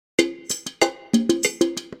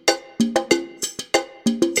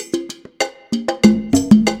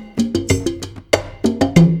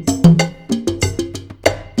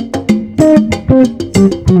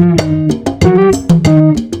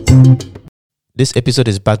This episode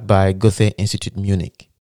is backed by Goethe Institute Munich.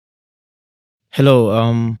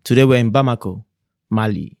 Hello, today we're in Bamako,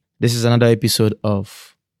 Mali. This is another episode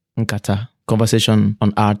of Nkata, Conversation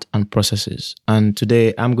on Art and Processes. And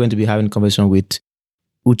today I'm going to be having a conversation with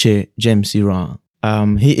Uche James Iran.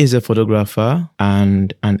 He is a photographer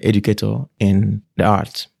and an educator in the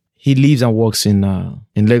art. He lives and works in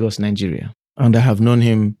Lagos, Nigeria. And I have known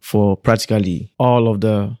him for practically all of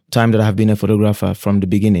the time that I have been a photographer from the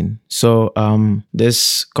beginning. So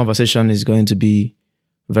this conversation is going to be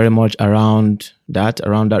very much around that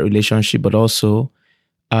relationship, but also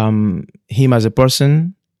him as a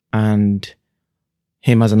person and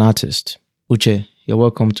him as an artist. Uche, you're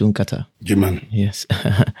welcome to Nkata. Jiman. Yes.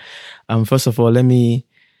 First of all, let me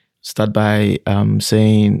start by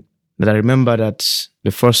saying that I remember that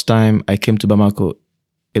the first time I came to Bamako,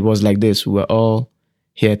 it was like this. We were all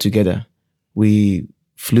here together. We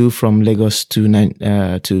flew from Lagos to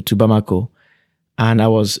Bamako, and I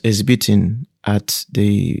was exhibiting at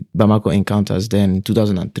the Bamako Encounters then in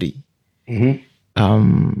 2003.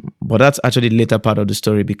 Mm-hmm. But that's actually the later part of the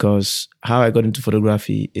story, because how I got into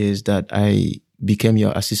photography is that I became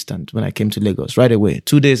your assistant when I came to Lagos right away.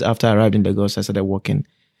 2 days after I arrived in Lagos, I started working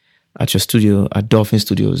at your studio at Dolphin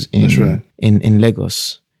Studios in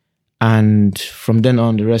Lagos. And from then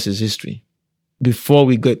on, the rest is history. Before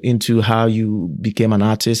we get into how you became an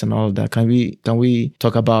artist and all of that, can we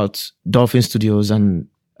talk about Dolphin Studios? And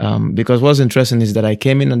because what's interesting is that I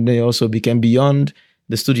came in and they also became beyond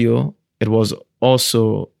the studio. It was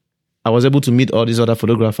also, I was able to meet all these other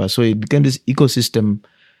photographers. So it became this ecosystem,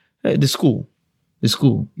 the school.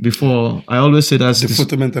 Before, I always say that's the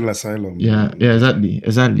photo mental asylum. Yeah,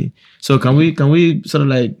 exactly. So can we sort of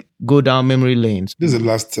like go down memory lanes? This is the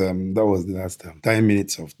last. That was the last 10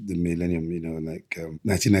 minutes of the millennium.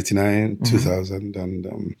 1999, 2000,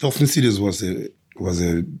 and Dolphin Studios was a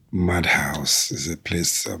madhouse. It's a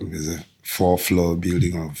place. It's a 4-floor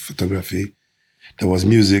building of photography. There was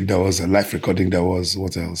music. There was a live recording. There was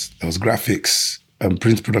what else? There was graphics,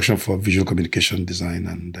 print production for visual communication design,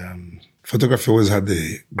 and photography always had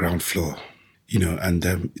the ground floor, and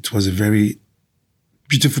it was a very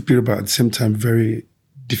beautiful period, but at the same time, very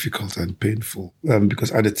difficult and painful.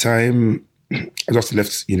 Because at the time, I just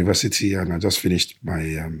left university and I just finished my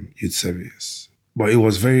youth service. But it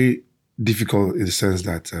was very difficult in the sense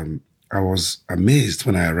that I was amazed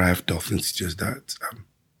when I arrived at Dolphin Studios that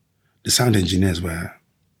the sound engineers were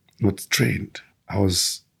not trained. I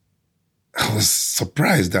was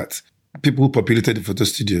surprised that people who populated the photo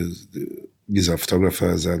studios, these are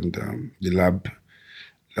photographers and the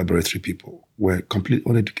laboratory people, were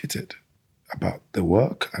completely uneducated about the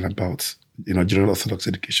work and about general orthodox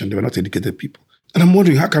education. They were not educated people. And I'm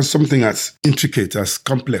wondering, how can something as intricate, as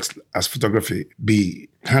complex as photography be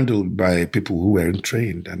handled by people who weren't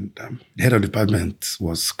trained? And the head of the department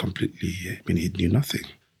was completely, he knew nothing.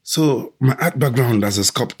 So my art background as a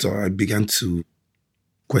sculptor, I began to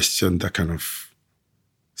question that kind of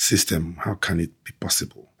system. How can it be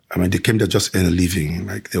possible? They came there just earn a living.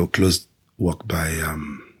 Like, they will close work by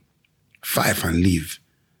 5 and leave.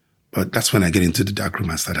 But that's when I get into the darkroom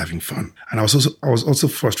and start having fun. And I was also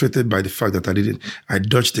frustrated by the fact that I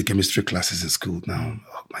dodged the chemistry classes in school. Now,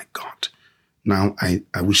 oh my God. Now I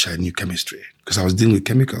wish I knew chemistry, because I was dealing with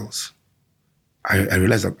chemicals. I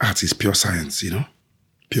realized that art is pure science,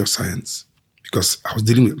 pure science. Because I was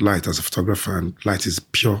dealing with light as a photographer, and light is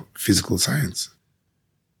pure physical science.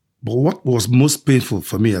 But what was most painful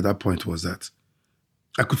for me at that point was that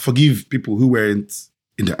I could forgive people who weren't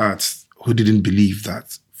in the arts, who didn't believe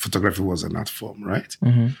that photography was an art form, right?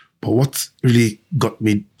 Mm-hmm. But what really got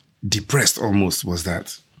me depressed almost was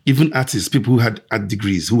that even artists, people who had art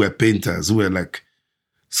degrees, who were painters, who were like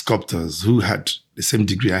sculptors, who had the same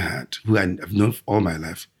degree I had, who I've known all my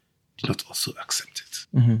life, did not also accept it.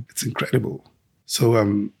 Mm-hmm. It's incredible. So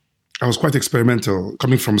I was quite experimental.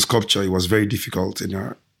 Coming from sculpture, it was very difficult.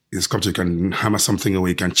 In sculpture, you can hammer something away,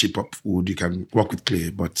 you can chip up wood, you can work with clay,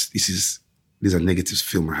 but these are negatives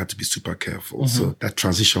film. I had to be super careful. Mm-hmm. So that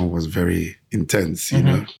transition was very intense,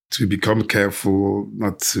 to become careful,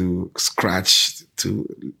 not to scratch, to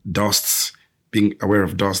dust, being aware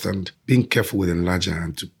of dust and being careful with enlarger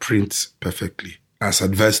and to print perfectly. As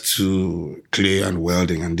adverse to clay and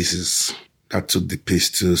welding, and that took the pace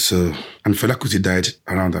too. So, and Fela Kuti died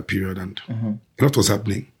around that period, and a lot was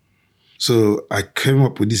happening. So I came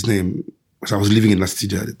up with this name, because I was living in that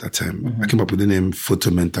studio at that time. Mm-hmm. I came up with the name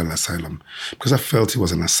Photo Mental Asylum, because I felt it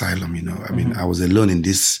was an asylum, I was alone in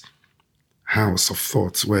this house of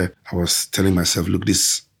thoughts where I was telling myself, look,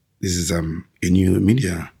 this is a new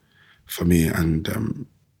media for me, and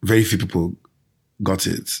very few people got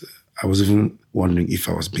it. I was even wondering if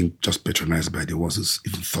I was being just patronized by the ones who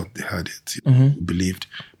even thought they had it, who believed.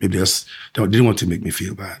 Maybe they didn't want to make me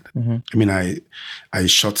feel bad. I mean, I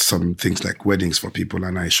shot some things like weddings for people,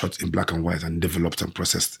 and I shot in black and white and developed and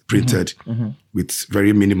processed, printed with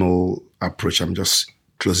very minimal approach. I'm just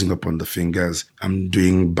closing up on the fingers. I'm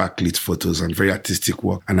doing backlit photos and very artistic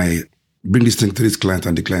work. And I bring this thing to this client,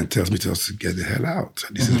 and the client tells me to just get the hell out.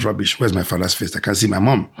 This is rubbish. Where's my father's face? I can't see my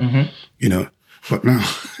mom. You know. But now,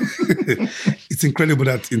 it's incredible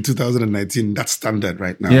that in 2019, that's standard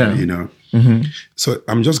right now, you know. So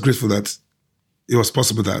I'm just grateful that it was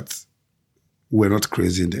possible that we're not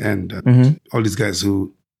crazy in the end. That all these guys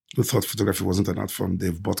who thought photography wasn't an art form,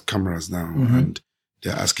 they've bought cameras now, and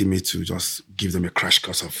they're asking me to just give them a crash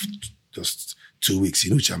course of just 2 weeks,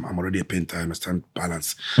 in which I'm already a painter. I understand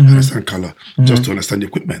balance, I understand color, just to understand the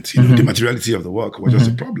equipment. You know, the materiality of the work was just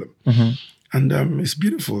a problem. And it's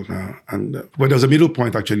beautiful now. And but there was a middle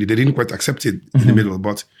point, actually. They didn't quite accept it in the middle,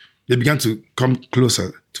 but they began to come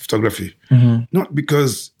closer to photography. Not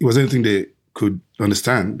because it was anything they could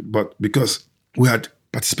understand, but because we had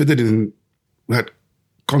we had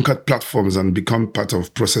conquered platforms and become part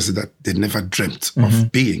of processes that they never dreamt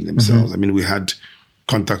of being themselves. I mean, we had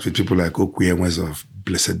contact with people like Okwe Enweze of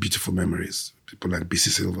Blessed Beautiful Memories, people like BC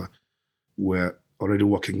Silva, were already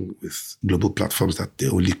working with global platforms that they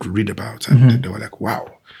only could read about. And they were like, wow,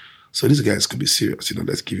 so these guys could be serious, you know,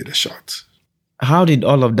 let's give it a shot. How did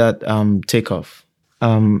all of that take off?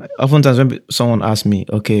 Oftentimes when someone asks me,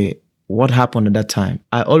 okay, what happened at that time?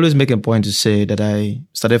 I always make a point to say that I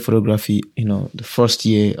started photography, you know, the first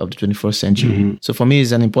year of the 21st century. So for me,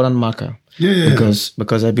 it's an important marker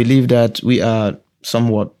because I believe that we are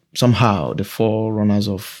somehow the forerunners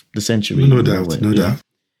of the century. No doubt.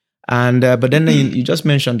 And but then you just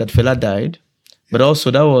mentioned that Fela died, but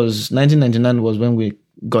also that was 1999 was when we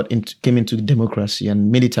came into democracy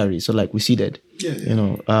and military. So like we ceded, you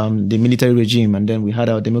know, the military regime, and then we had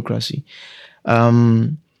our democracy.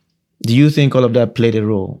 Do you think all of that played a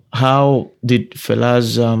role? How did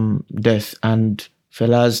Fela's death and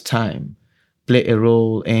Fela's time play a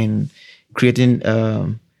role in creating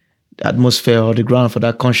the atmosphere or the ground for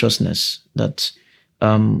that consciousness that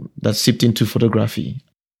seeped into photography?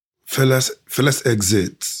 Fela's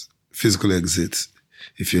exit, physical exit,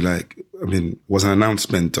 if you like, I mean, was an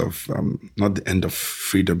announcement of not the end of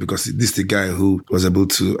freedom, because this is the guy who was able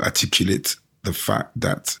to articulate the fact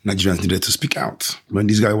that Nigerians needed to speak out. When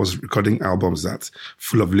this guy was recording albums that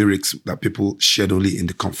full of lyrics that people shared only in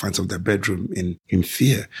the confines of their bedroom in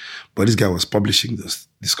fear. But this guy was publishing those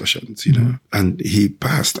discussions, you know, and he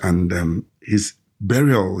passed, and his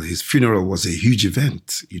funeral was a huge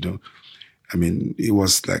event, you know. I mean, it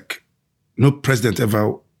was like no president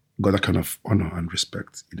ever got that kind of honor and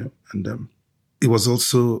respect, you know. And it was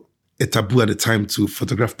also a taboo at the time to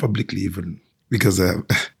photograph publicly, even because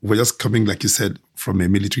we're just coming, like you said, from a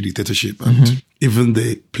military dictatorship. And even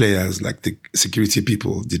the players, like the security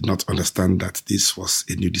people, did not understand that this was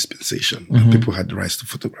a new dispensation. And people had the rights to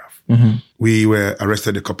photograph. We were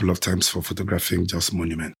arrested a couple of times for photographing just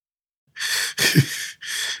monument.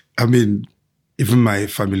 I mean, even my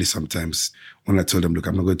family sometimes, when I told them, look,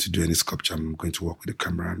 I'm not going to do any sculpture, I'm going to work with the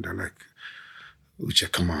camera, and they're like,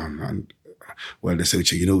 Uche, come on. And well, they say,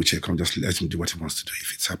 Uche, come, just let him do what he wants to do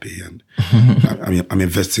if it's happy. And I'm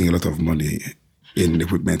investing a lot of money in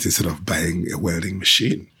equipment instead of buying a welding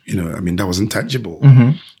machine. You know, I mean, that was intangible.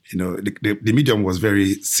 You know, the medium was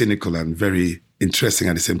very cynical and very interesting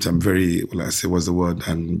at the same time, very, well, I say what's the word,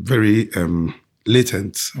 and very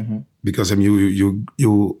latent, because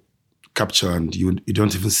you capture and you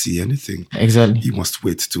don't even see anything. Exactly. You must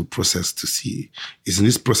wait to process to see. It's in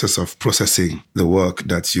this process of processing the work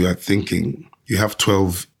that you are thinking. You have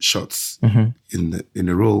 12 shots in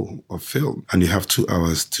a roll of film, and you have 2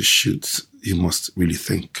 hours to shoot. You must really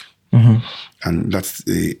think. And that's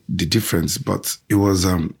the difference. But it was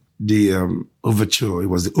the overture. It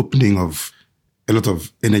was the opening of a lot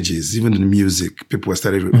of energies, even in music. People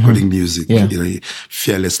started recording music, you know,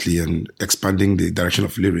 fearlessly and expanding the direction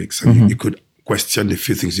of lyrics. And you could question the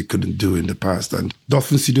few things you couldn't do in the past. And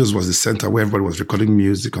Dolphin Studios was the center where everybody was recording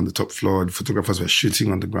music on the top floor. The photographers were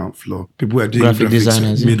shooting on the ground floor. People were doing graphic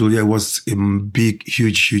designers. Middle year was a big,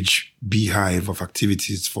 huge beehive of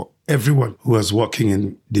activities for everyone who was working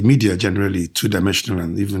in the media, generally 2-dimensional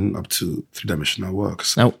and even up to 3-dimensional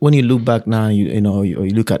works. Now, when you look back now, you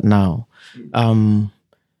look at now,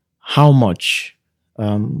 how much,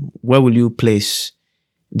 where will you place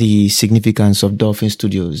the significance of Dolphin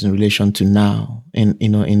Studios in relation to now,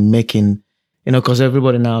 in making, because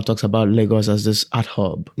everybody now talks about Lagos as this art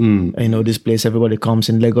hub, this place everybody comes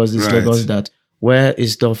in Lagos, this right. Lagos that, where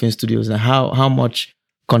is Dolphin Studios, and how much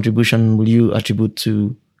contribution will you attribute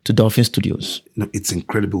to Dolphin Studios? It's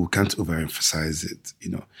incredible. We can't overemphasize it.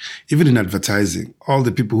 Even in advertising, all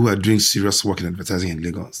the people who are doing serious work in advertising in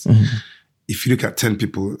Lagos, if you look at 10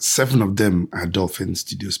 people, 7 of them are Dolphin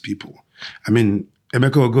Studios people. I mean,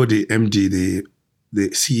 Emeka Ogo, the MD, the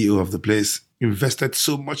CEO of the place, invested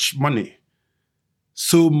so much money,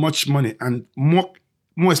 and more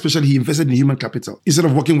especially, he invested in human capital. Instead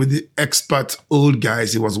of working with the expert old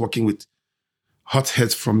guys, he was working with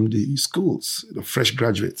hotheads from the schools, fresh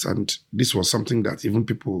graduates. And this was something that even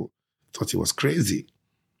people thought he was crazy.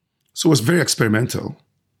 So it was very experimental.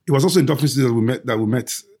 It was also in Dolphin Studios that we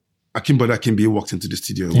met Akimbode Akimbi walked into the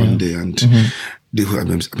studio one day, and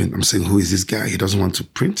I'm saying, who is this guy? He doesn't want to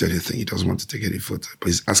print anything. He doesn't want to take any photo, but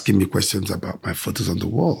he's asking me questions about my photos on the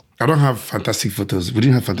wall. I don't have fantastic photos. We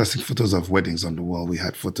didn't have fantastic photos of weddings on the wall. We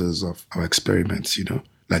had photos of our experiments,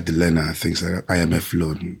 like the Lena, things like that, IMF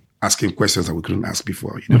loan, asking questions that we couldn't ask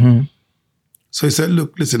before, So he said,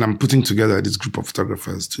 look, listen, I'm putting together this group of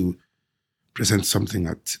photographers to present something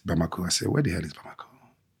at Bamako. I said, where the hell is Bamako?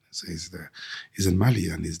 So he's in Mali,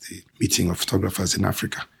 and he's the meeting of photographers in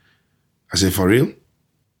Africa. I said, for real?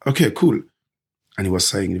 Okay, cool. And he was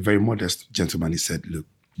saying, a very modest gentleman, he said, look,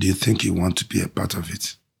 do you think you want to be a part of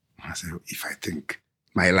it? I said, if I think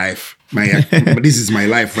my life, this is my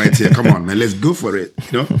life right here. Come on, man, let's go for it.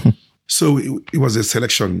 So it was a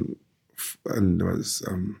selection, and there was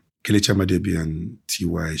Kelechi Amadebi and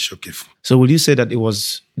T.Y. Shokefu. So will you say that it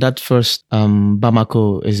was that first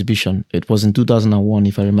Bamako exhibition? It was in 2001,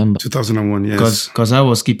 if I remember. 2001, yes. Because I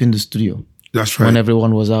was keeping the studio. That's right. When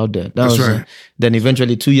everyone was out there. That's right. Then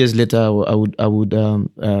eventually 2 years later, I would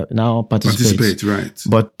now participate. Right.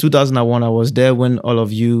 But 2001, I was there when all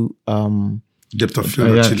of you Depth of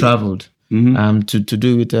Field traveled to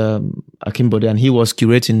do with Akimbode, and he was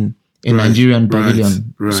curating in Nigerian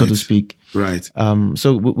pavilion, so to speak. Right.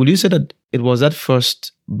 So will you say that it was that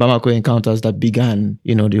first Bamako encounters that began,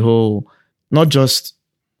 the whole, not just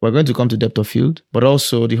we're going to come to Depth of Field, but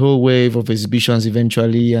also the whole wave of exhibitions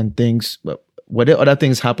eventually and things. Were there other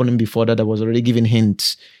things happening before that was already giving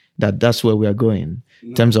hints that that's where we are going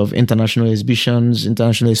in terms of international exhibitions,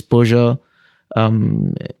 international exposure,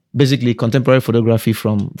 basically contemporary photography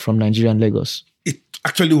from Nigeria and Lagos? It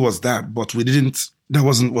actually was that, but that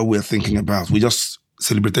wasn't what we were thinking about. We just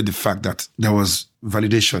celebrated the fact that there was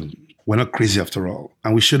validation. We're not crazy after all.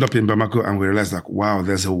 And we showed up in Bamako and we realized that, wow,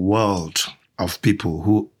 there's a world of people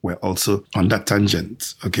who were also on that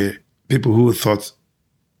tangent, okay? People who thought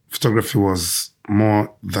photography was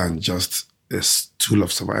more than just a tool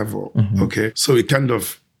of survival, okay? So it kind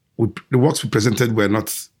of, the works we presented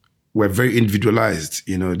were very individualized.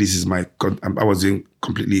 This is I was doing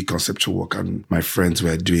completely conceptual work, and my friends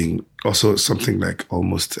were doing also something like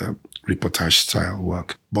almost reportage style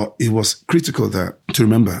work. But it was critical to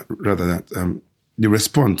remember that the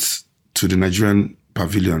response to the Nigerian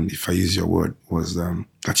pavilion, if I use your word, was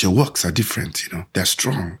that your works are different, they're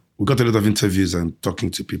strong. We got a lot of interviews and talking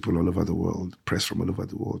to people all over the world, press from all over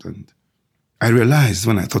the world. And I realized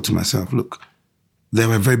when I thought to myself, look, there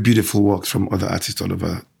were very beautiful works from other artists all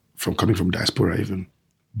over, coming from diaspora even.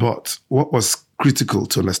 But what was critical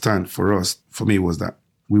to understand for me, was that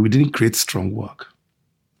we didn't create strong work.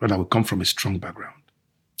 Rather, we come from a strong background.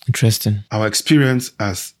 Interesting. Our experience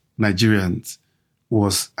as Nigerians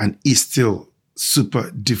was and is still super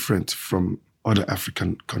different from other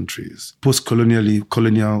African countries.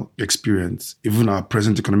 Colonial experience, even our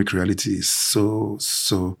present economic reality is so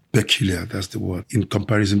peculiar, that's the word, in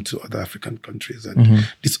comparison to other African countries. And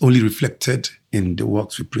it's only reflected in the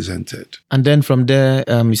works we presented. And then from there,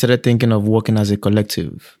 you started thinking of working as a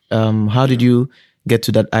collective. How did you get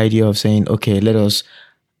to that idea of saying, okay, let us,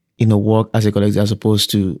 work as a collective as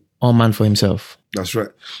opposed to all man for himself? That's right.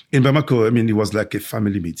 In Bamako, it was like a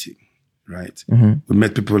family meeting. Right. We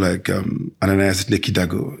met people like Ananias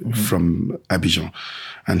Lekidago from Abidjan,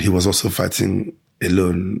 and he was also fighting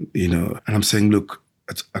alone, And I'm saying, look,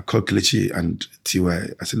 I called Kelechi and T.Y.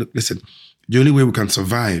 I said, look, listen, the only way we can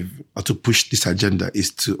survive or to push this agenda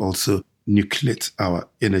is to also nucleate our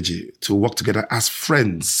energy, to work together as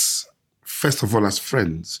friends. First of all, as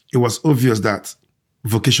friends. It was obvious that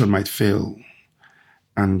vocation might fail,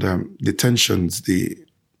 and the tensions, the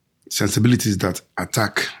sensibilities that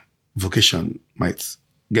attack vocation might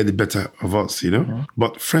get the better of us,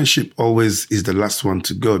 But friendship always is the last one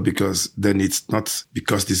to go, because then it's not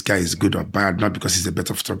because this guy is good or bad, not because he's a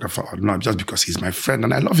better photographer or not, just because he's my friend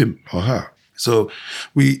and I love him or her. So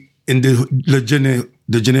we, in the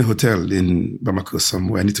Jene Hotel in Bamako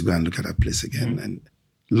somewhere, I need to go and look at that place again, and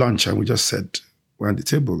lunch, and we just said, we're on the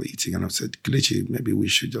table eating, and I said, Kelechi, maybe we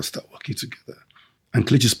should just start working together. And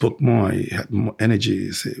Kelechi spoke more. He had more energy.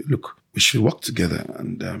 He said, look, we should work together.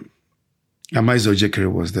 And Amaizo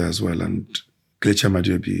Ojekere was there as well. And Kelechi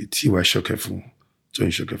Amadiobi, T.Y. Shokefu,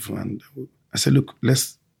 Tony Shokefu. And I said, look,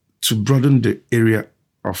 to broaden the area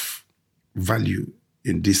of value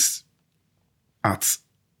in this arts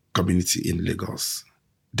community in Lagos,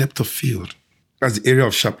 depth of field. That's the area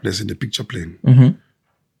of sharpness in the picture plane. Mm-hmm.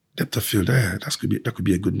 Depth of field, that could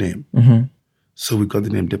be a good name. Mm-hmm. So we got the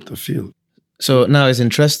name Depth of Field. So now it's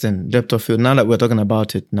interesting, depth of field. Now that we're talking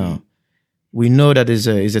about it now, we know that is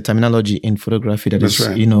a terminology in photography that That's is,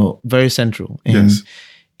 right. very central Yes.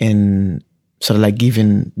 in sort of like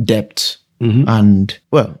giving depth Mm-hmm. and,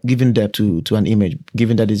 giving depth to an image,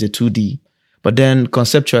 given that it's a 2D. But then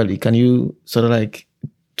conceptually, can you sort of like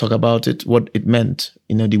talk about it, what it meant,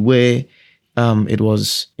 the way it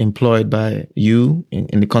was employed by you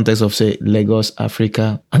in the context of, say, Lagos,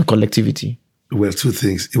 Africa, and collectivity? Well, two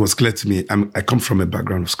things. It was clear to me. I come from a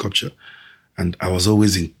background of sculpture, and I was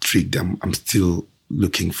always intrigued. I'm still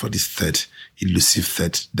looking for this elusive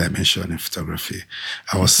third dimension in photography.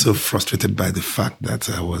 I was so frustrated by the fact that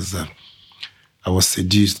I was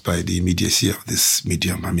seduced by the immediacy of this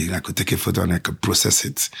medium. I mean, I could take a photo and I could process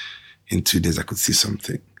it. In 2 days, I could see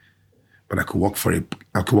something. But I could work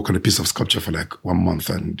on a piece of sculpture for like 1 month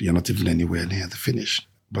and you're not even anywhere near the finish.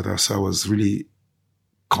 But also I was really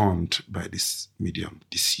conned by this medium,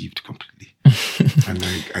 deceived completely. And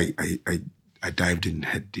I dived in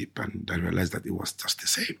head deep and I realized that it was just the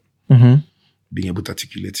same. Mm-hmm. Being able to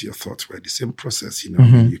articulate your thoughts were the same process,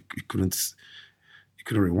 Mm-hmm. You couldn't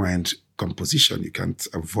rewind composition. You can't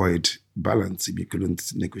avoid balance. You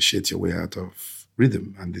couldn't negotiate your way out of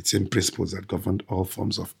rhythm, and the same principles that governed all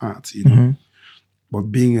forms of art, Mm-hmm.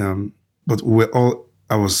 But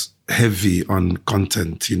I was heavy on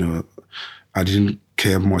content, I didn't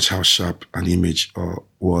care much how sharp an image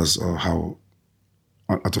was or how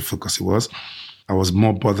out of focus it was. I was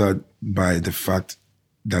more bothered by the fact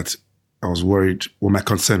that I was worried, my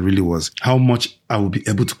concern really was how much I would be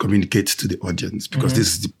able to communicate to the audience, because this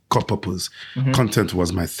is the core purpose. Mm-hmm. Content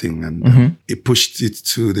was my thing, and it pushed it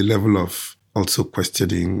to the level of also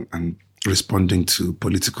questioning and responding to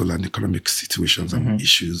political and economic situations and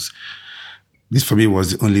issues. This for me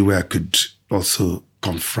was the only way I could also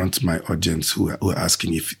confront my audience who were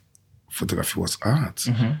asking if photography was art.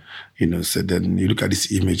 Mm-hmm. So then you look at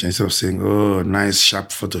this image and instead of saying, oh, nice,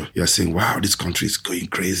 sharp photo, you're saying, wow, this country is going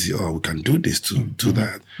crazy, or we can do this to do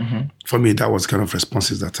that. Mm-hmm. For me, that was kind of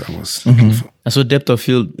responses that I was looking for. And so depth of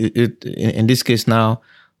field, it in this case now,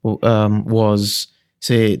 was,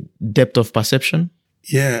 say, depth of perception?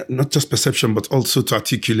 Yeah, not just perception, but also to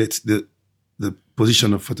articulate the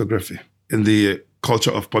position of photography in the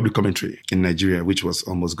culture of public commentary in Nigeria, which was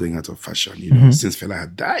almost going out of fashion, since Fela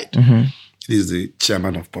had died. Mm-hmm. He is the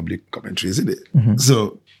chairman of public commentary, isn't it? Mm-hmm.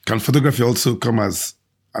 So can photography also come as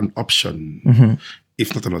an option,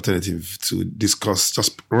 if not an alternative, to discuss,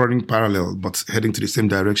 just running parallel, but heading to the same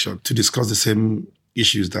direction, to discuss the same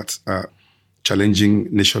issues that are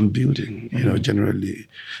challenging nation building, generally.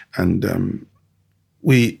 And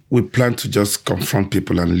we plan to just confront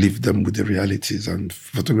people and leave them with the realities, and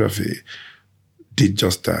photography did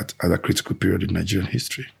just that at a critical period in Nigerian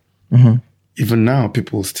history. Mm-hmm. Even now,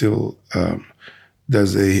 people still,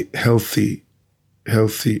 there's a healthy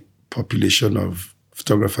population of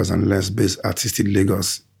photographers and lens-based artists in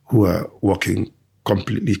Lagos who are working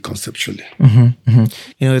completely conceptually. Mm-hmm. Mm-hmm.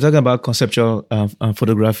 You're talking about conceptual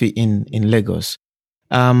photography in Lagos.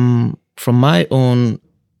 From my own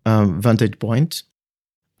vantage point,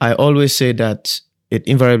 I always say that it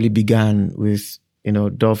invariably began with,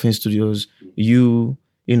 Dolphin Studios, you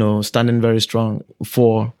standing very strong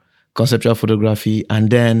for conceptual photography.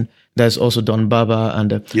 And then there's also Don Baba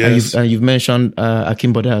and you've mentioned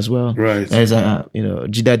Akimbode as well. Right. There's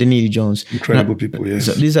Jidadini Jones. Incredible people, yes.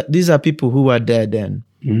 So these are people who were there then.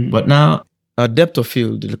 Mm-hmm. But now Depth of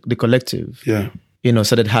Field, the collective,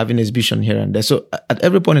 started having exhibition here and there. So at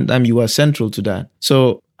every point in time, you were central to that.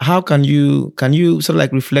 So how can you sort of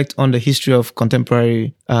like reflect on the history of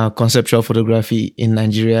contemporary conceptual photography in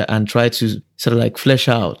Nigeria and try to sort of like flesh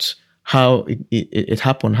out how it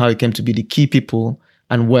happened, how it came to be the key people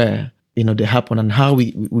and where, they happened and how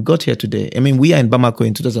we got here today? I mean, we are in Bamako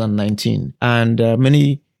in 2019 and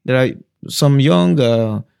there are some young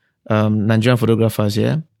Nigerian photographers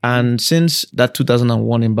here. And since that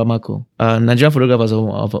 2001 in Bamako, Nigerian photographers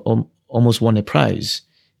have almost won a prize.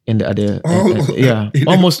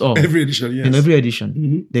 Almost all. Every edition, yes. In every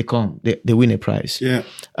edition, they come, they win a prize. Yeah.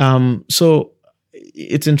 So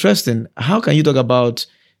it's interesting. How can you talk about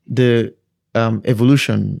the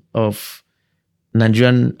evolution of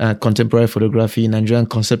Nigerian contemporary photography, Nigerian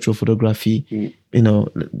conceptual photography. You know,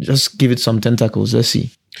 just give it some tentacles. Let's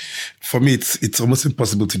see. For me, it's almost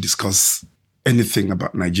impossible to discuss anything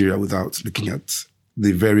about Nigeria without looking at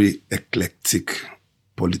the very eclectic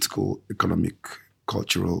political, economic,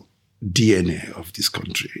 cultural DNA of this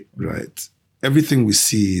country, right? Everything we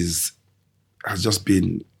see has just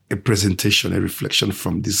been a presentation, a reflection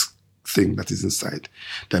from this thing that is inside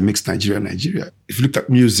that makes Nigeria Nigeria. If you look at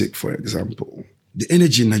music, for example, the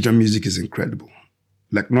energy in Nigerian music is incredible.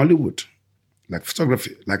 Like Nollywood, like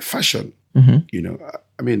photography, like fashion. You know,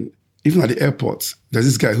 I mean, even at the airport, there's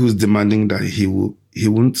this guy who's demanding that he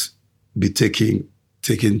won't be taken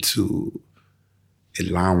to a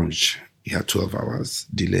lounge. He had 12 hours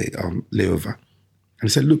layover. And he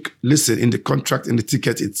said, look, listen, in the contract, in the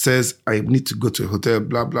ticket, it says I need to go to a hotel,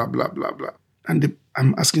 blah, blah, blah, blah, blah. And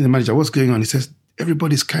I'm asking the manager, what's going on? He says,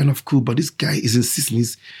 everybody's kind of cool, but this guy is insisting,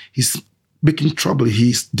 he's making trouble.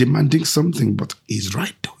 He's demanding something, but he's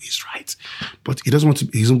right, though. He's right. But he doesn't want to,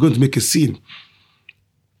 he's going to make a scene.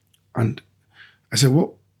 And I said,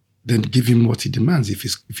 well, then give him what he demands if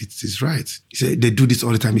it is right. He said, they do this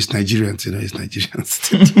all the time. It's Nigerians, you know, it's Nigerians.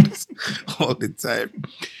 They do this all the time.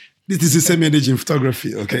 This is the same energy in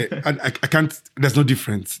photography, okay? And I can't, there's no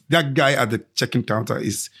difference. That guy at the check-in counter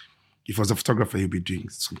if he was a photographer, he'd be doing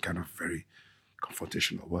some kind of very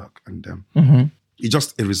confrontational work. And it's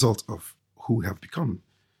just a result of who we have become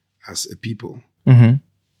as a people.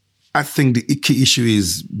 I think the key issue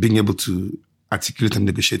is being able to articulate and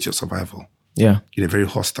negotiate your survival. Yeah. In a very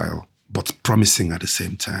hostile, but promising at the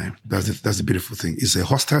same time. That's the beautiful thing. It's a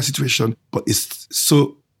hostile situation, but it's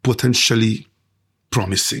so potentially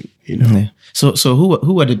promising, you know. Yeah. So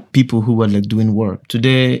who are the people who are like doing work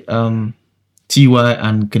today? TY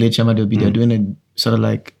and Kelechi Amadi, they're doing it sort of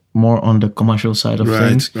like more on the commercial side of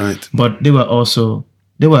things. Right. But they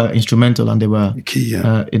were instrumental and they were key.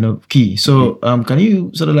 Yeah. Key. So can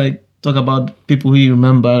you sort of like talk about people who you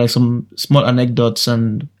remember, like some small anecdotes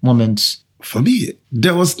and moments? For me,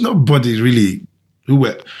 there was nobody really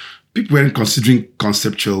people weren't considering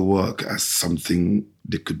conceptual work as something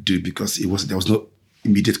they could do because there was no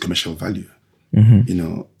immediate commercial value. You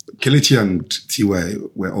know, Kelechi and TY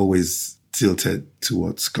were always tilted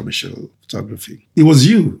towards commercial photography. It was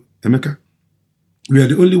you, Emeka. We are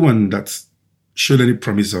the only one that showed any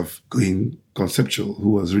promise of going conceptual, who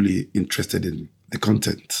was really interested in the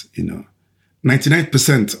content, you know.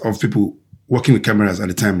 99% of people working with cameras at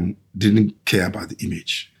the time didn't care about the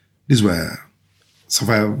image. These were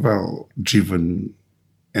survival-driven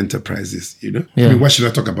enterprises, you know. Yeah. I mean, why should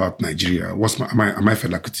I talk about Nigeria? Am I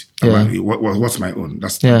Fela Kuti? What's my own?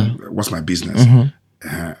 What's my business?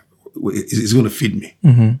 It's going to feed me,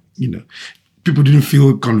 you know. People didn't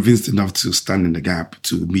feel convinced enough to stand in the gap,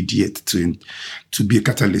 to mediate, to be a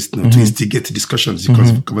catalyst, to instigate discussions,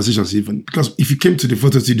 conversations even. Because if you came to the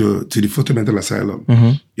photo studio, to the photo mental asylum,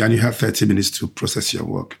 and you had 30 minutes to process your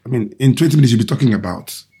work, I mean, in 20 minutes, you'll be talking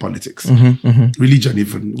about politics, religion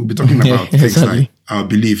even. We'll be talking about things like our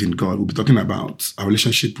belief in God. We'll be talking about our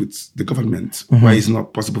relationship with the government, why it's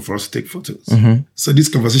not possible for us to take photos. So these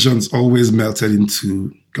conversations always melted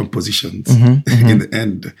into compositions in the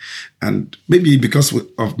end. And maybe because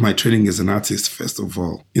of my training as an artist, first of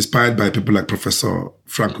all, inspired by people like Professor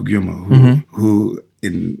Frank Uguiomo, who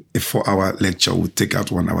in a 4-hour lecture would take out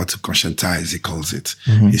 1 hour to conscientize, he calls it,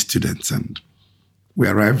 his students. And we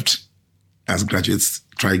arrived as graduates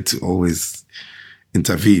trying to always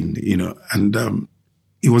intervene, you know, and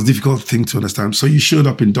it was a difficult thing to understand. So you showed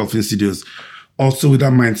up in Dolphin Studios also with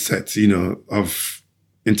that mindset, you know, of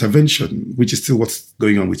intervention, which is still what's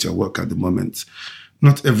going on with your work at the moment.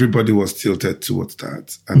 Not everybody was tilted towards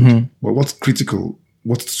that. And but what's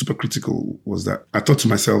super critical was that I thought to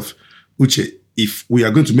myself, Uche, if we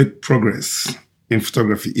are going to make progress in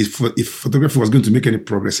photography, if photography was going to make any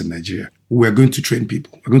progress in Nigeria, we're going to train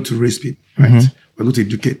people, we're going to raise people, right? We're going to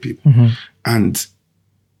educate people. And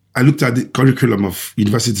I looked at the curriculum of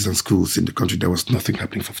universities and schools in the country. There was nothing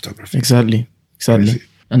happening for photography. Exactly.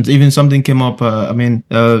 And even something came up.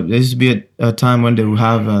 There used to be a time when they would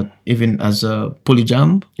have even as a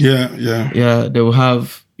polyjam. Yeah. They will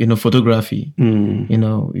have photography. You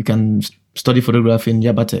know, you can study photography in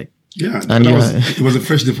Yabatech. Yeah, and it was a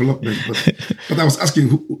fresh development. But I was asking,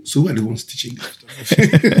 who are the ones teaching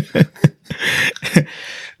photography?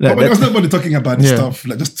 But there was nobody talking about this stuff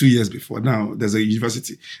like just 2 years before. Now there's a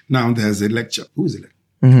university. Now there's a lecture. Who is it?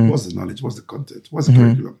 What's the knowledge? What's the content? What's the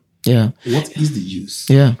curriculum? Yeah. What is the use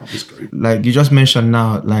of this curriculum? Like you just mentioned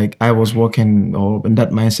now, like I was working or in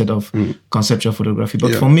that mindset of conceptual photography.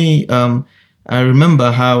 But for me, I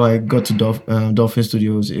remember how I got to Dolphin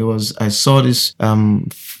Studios. I saw this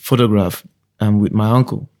photograph with my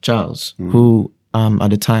uncle, Charles, who at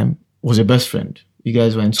the time was your best friend. You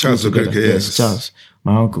guys were in school Charles together. Okeke, yes. Charles,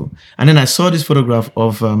 my uncle. And then I saw this photograph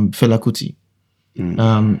of Fela Kuti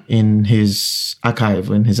in his archive,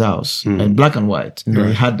 in his house, black and white. You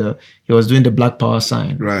know, he was doing the Black Power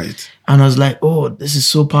sign. Right. And I was like, oh, this is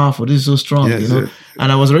so powerful. This is so strong, Yes, you know. yes.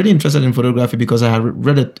 And I was already interested in photography because I had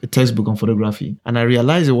read a textbook on photography. And I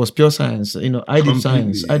realized it was pure science. You know, I did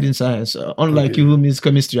science. Unlike you who means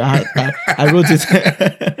chemistry, I wrote it.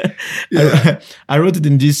 I wrote it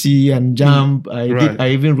in GC and JAMB. I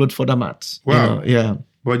even wrote further maths. Wow. You know, yeah.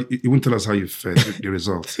 But you won't tell us how you fared the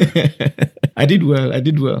results. I did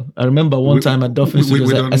well. I remember one time at Dolphin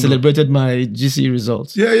Studios, I celebrated my GC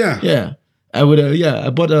results. Yeah. I would. I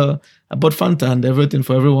bought Fanta and everything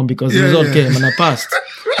for everyone because the result came and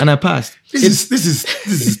I passed. This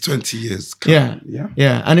is 20 years. Yeah.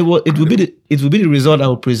 And it will be the result I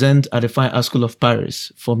will present at the Fine Art School of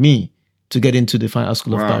Paris for me to get into the Fine Art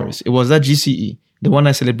School of Paris. It was that GCE. The one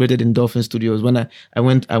I celebrated in Dolphin Studios when I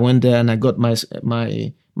went there and I got my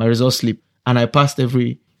result slip and I passed I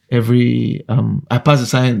passed the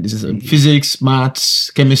science, physics,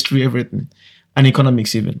 maths, chemistry, everything, and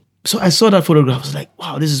economics even. So I saw that photograph. I was like,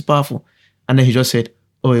 wow, this is powerful. And then he just said,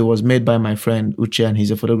 oh, it was made by my friend Uche and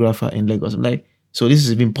he's a photographer in Lagos. I'm like, so this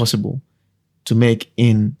is even possible to make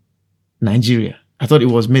in Nigeria. I thought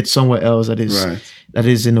it was made somewhere else that is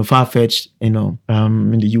far-fetched, in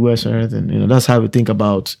the US or anything. You know, that's how we think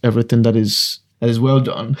about everything that is well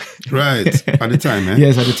done. Right. At the time, eh?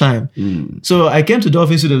 Yes, at the time. So I came to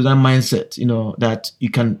Dolphin Studio with that mindset, that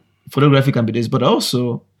photography can be this, but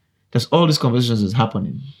also there's all these conversations that's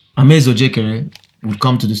happening. Amazo Jekere would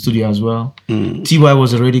come to the studio as well. TY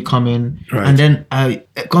was already coming. Right. And then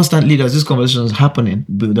constantly there's these conversations happening.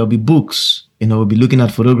 There'll be books, we'll be looking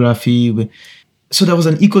at photography. So there was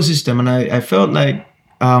an ecosystem, and I felt like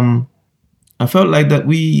that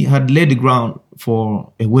we had laid the ground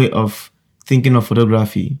for a way of thinking of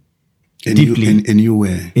photography deeply. A new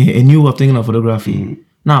way. A new way of thinking of photography.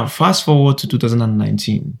 Now, fast forward to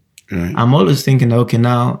 2019. Right. I'm always thinking that, okay,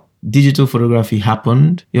 now digital photography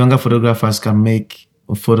happened. Younger photographers can make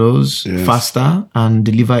photos faster and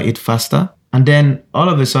deliver it faster. And then all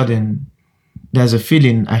of a sudden, there's a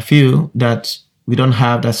feeling, I feel, that we don't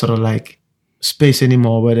have that sort of like space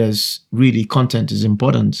anymore where there's really content is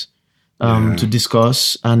important to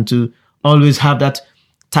discuss and to always have that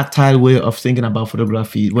tactile way of thinking about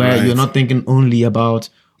photography where you're not thinking only about,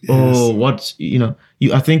 you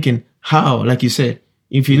are thinking how, like you said,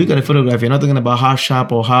 if you look at a photograph, you're not thinking about how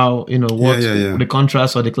sharp or how, the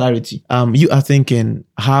contrast or the clarity. You are thinking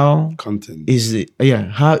how content is it?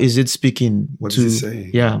 How is it speaking? What does it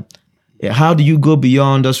say? Yeah. How do you go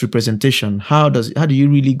beyond this representation? How do you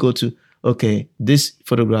really go to, okay, this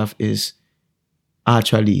photograph is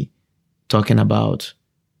actually talking about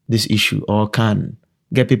this issue or can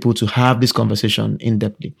get people to have this conversation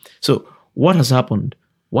in-depthly. So what has happened?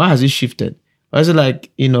 Why has it shifted? Or is it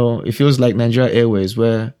like, it feels like Nigeria Airways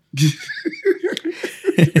where...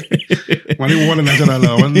 When you want Nigeria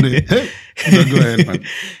one day, go ahead, man.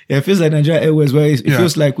 Yeah, it feels like Nigeria Airways where it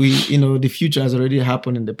feels like we, the future has already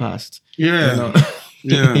happened in the past. Yeah.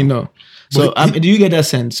 So do you get that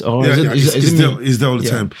sense? Or is there all the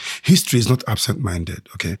time? History is not absent-minded,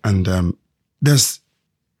 okay? And there's...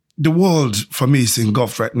 The world, for me, is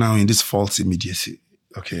engulfed right now in this false immediacy,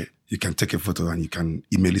 okay? You can take a photo and you can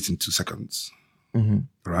email it in 2 seconds,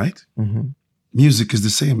 right? Mm-hmm. Music is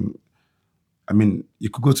the same. I mean,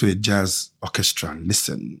 you could go to a jazz orchestra and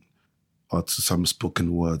listen, or to some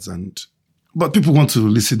spoken words, but people want to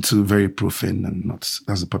listen to very profane and not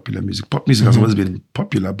as the popular music. Pop music has always been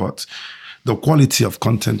popular, but the quality of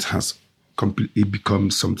content has completely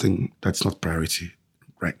become something that's not priority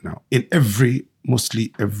right now. In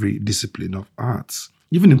mostly every discipline of arts,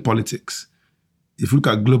 even in politics. If you look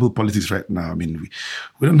at global politics right now, I mean,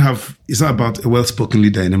 we don't have, it's not about a well-spoken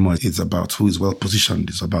leader anymore. It's about who is well-positioned.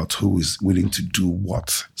 It's about who is willing to do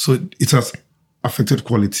what. So it has affected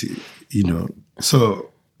quality, So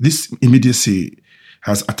this immediacy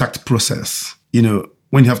has attacked process.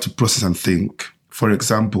 When you have to process and think, for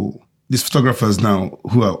example, these photographers now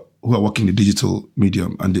who are working in the digital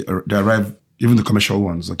medium and they arrive, even the commercial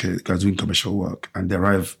ones, okay, guys doing commercial work, and they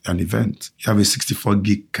arrive at an event. You have a 64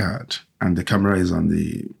 gig card and the camera is on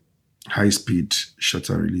the high-speed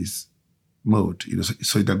shutter release mode.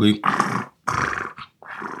 So they're going...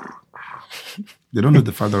 They don't know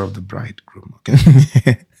the father of the bridegroom,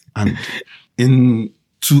 okay? And in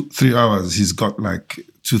 2-3 hours, he's got like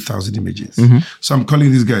 2,000 images. Mm-hmm. So I'm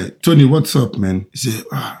calling this guy, Tony, what's up, man? He said,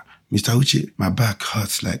 Mr. Uche, my back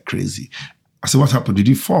hurts like crazy. I said, what happened? Did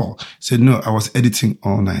you fall? He said, no, I was editing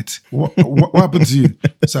all night. What happened to you?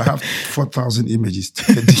 So I have 4,000 images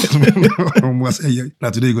to edit.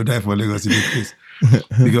 Now today you go die for Lagos in the case.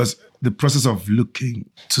 Because the process of looking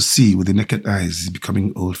to see with the naked eyes is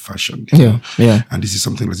becoming old-fashioned. Yeah. And this is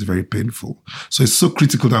something that's very painful. So it's so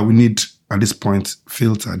critical that we need, at this point,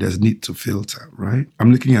 filter. There's need to filter, right?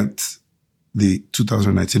 I'm looking at the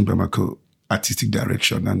 2019 Bamako artistic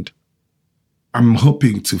direction, and I'm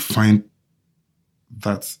hoping to find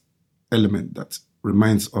that element that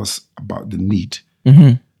reminds us about the need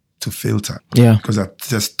to filter. Yeah. Because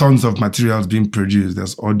there's tons of materials being produced.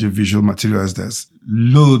 There's audiovisual materials. There's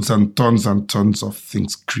loads and tons of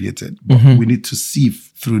things created. But we need to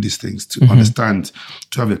sieve through these things to understand,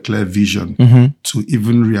 to have a clear vision, to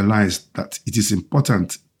even realize that it is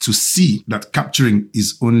important to see that capturing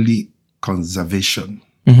is only conservation.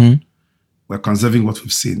 We're conserving what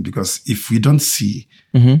we've seen, because if we don't see,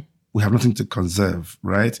 we have nothing to conserve,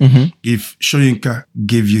 right? If Soyinka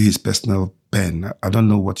gave you his personal pen, I don't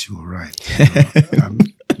know what you will write.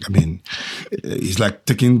 I mean, it's like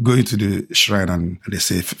going to the shrine and they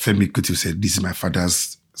say, Femi Kuti said, this is my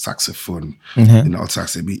father's saxophone. Alt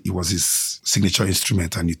sax, it was his signature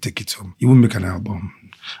instrument, and you take it home. You won't make an album.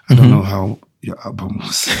 I don't know how your album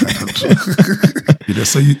was. I don't know.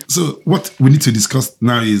 So what we need to discuss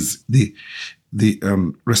now is the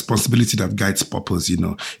responsibility that guides purpose,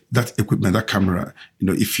 that equipment, that camera,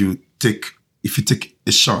 if you take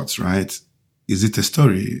a shot, right? Is it a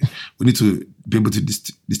story? We need to be able to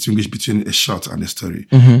distinguish between a shot and a story.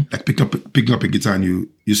 Like picking up a guitar and you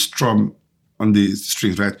strum on the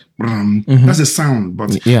strings, right? That's a sound,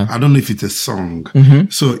 but I don't know if it's a song.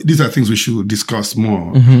 So these are things we should discuss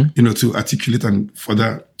more, to articulate and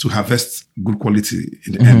further to harvest good quality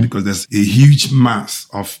in the end, because there's a huge mass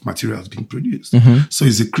of materials being produced. So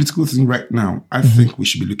it's a critical thing right now. I think we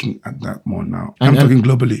should be looking at that more now. I'm talking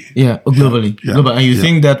globally. Globally. Global. And you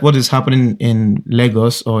think that what is happening in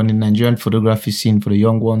Lagos or in the Nigerian photography scene for the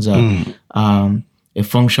young ones are a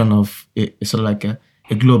function of sort of like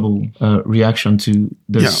a global reaction to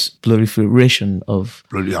this proliferation of...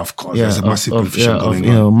 Of course, there's a massive proliferation going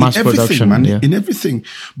on. Mass production. Man, in everything.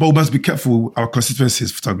 But we must be careful. Our constituency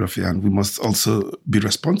is photography, and we must also be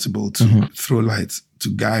responsible to throw light, to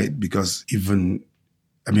guide, because I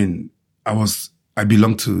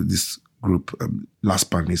belong to this group,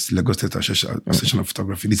 LASPAN, is Lagos State Association of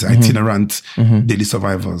Photography. These are itinerant daily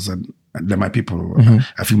survivors, and they're my people.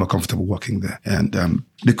 I feel more comfortable working there. And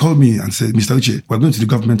they called me and said, Mr. Uche, we're going to the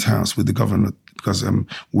government house with the governor, because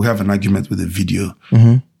we have an argument with the video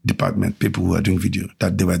department, people who are doing video,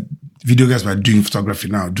 that video guys were doing photography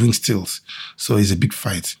now, doing stills. So it's a big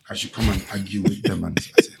fight. I should come and argue with them. And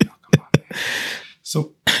I said, no, come on.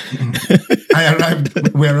 So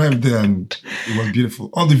we arrived there, and it was beautiful.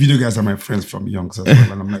 All the video guys are my friends from Youngs as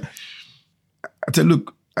well. And I'm like,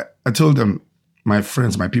 I told them, my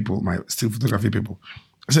friends, my people, my still photography people,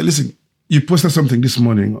 I said, listen, you posted something this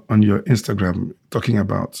morning on your Instagram talking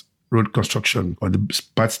about road construction or the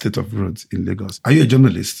bad state of roads in Lagos. Are you a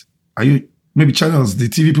journalist? Are you, maybe channels, the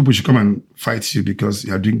TV people should come and fight you because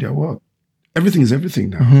you are doing their work. Everything is everything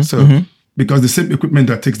now. Because the same equipment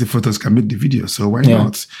that takes the photos can make the video. So why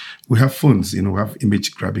not? We have phones, we have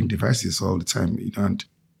image grabbing devices all the time. And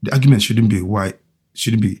the argument shouldn't be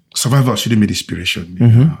survival shouldn't be the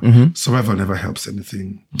inspiration. Survival never helps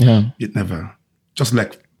anything. It never. Just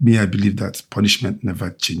like me, I believe that punishment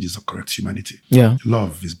never changes or corrects humanity.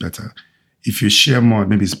 Love is better. If you share more,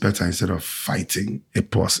 maybe it's better instead of fighting a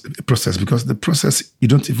process, because the process, you're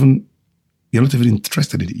not even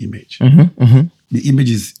interested in the image. The image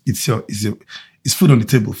is food on the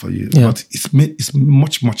table for you, but it's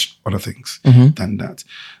much, much other things than that.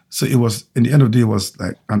 So it was, in the end of the day, it was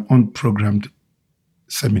like an unprogrammed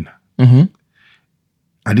seminar. I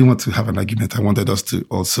didn't want to have an argument. I wanted us to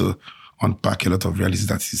also unpack a lot of realities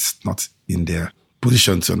that is not in their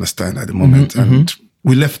position to understand at the moment. And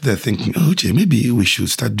we left there thinking, oh, Jay, maybe we should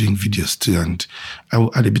start doing videos too. And I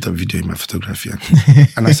will add a bit of video in my photography.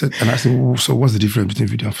 And I said, well, so what's the difference between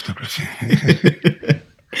video and photography?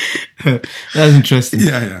 That's interesting.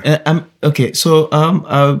 Okay, so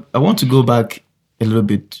I want to go back a little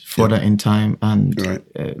bit further in time, and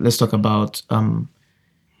let's talk about how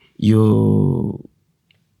you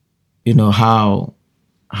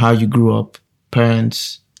grew up,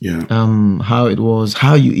 parents, how it was,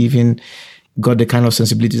 how you even got the kind of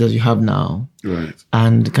sensibilities that you have now.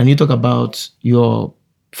 And can you talk about your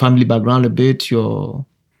family background a bit,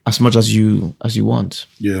 as much as you want?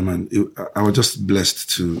 Yeah, man. I was just blessed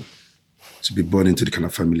to be born into the kind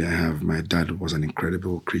of family I have. My dad was an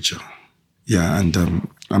incredible creature. Yeah, and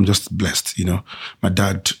I'm just blessed, My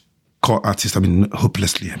dad core artist,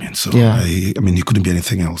 hopelessly. So Yeah. he couldn't be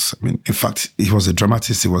anything else. In fact, he was a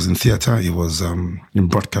dramatist. He was in theater. He was in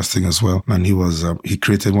broadcasting as well. And he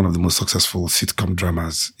created one of the most successful sitcom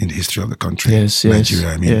dramas in the history of the country. Yes,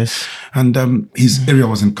 Nigeria, Yes. And his area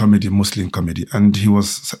was in comedy, mostly in comedy. And he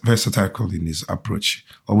was very satirical in his approach,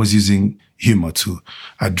 always using humor to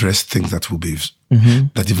address things that will be,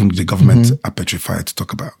 that even the government are petrified to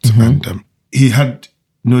talk about. And he had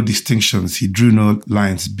no distinctions. He drew no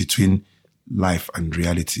lines between life and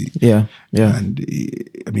reality. Yeah. And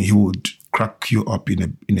he would crack you up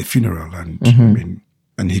in a funeral, and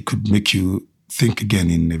and he could make you think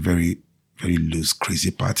again in a very, very loose,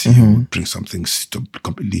 crazy party. He would bring something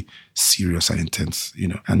completely serious and intense,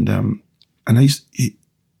 And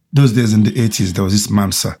those days in the 80s, there was this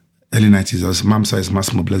MAMSA. Early 90s, there was MAMSA, is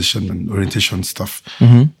mass mobilization and orientation stuff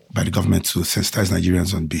by the government to sensitize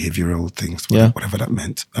Nigerians on behavioral things, whatever that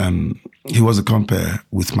meant. He was a compere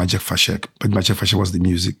with Majek Fashek, but Majek Fashek was the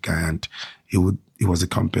music guy, and he was a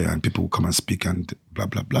compere, and people would come and speak and blah,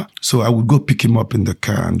 blah, blah. So I would go pick him up in the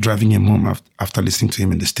car and driving him home after listening to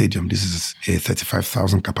him in the stadium. This is a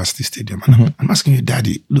 35,000 capacity stadium. And I'm asking you,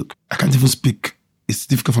 Daddy, look, I can't even speak. It's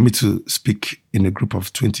difficult for me to speak in a group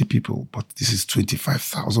of 20 people, but this is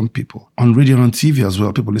 25,000 people. On radio and on TV as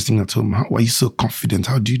well, people listening at home. How are you so confident?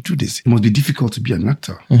 How do you do this? It must be difficult to be an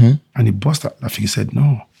actor. And he burst out laughing. He said,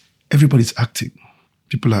 no, everybody's acting.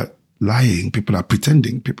 People are lying. People are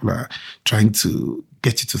pretending. People are trying to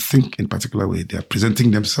get you to think in a particular way. They are presenting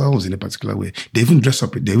themselves in a particular way. They even dress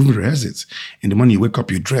up. They even rehearse it. In the morning you wake up,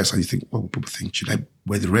 you dress, and you think, what will people think? Should I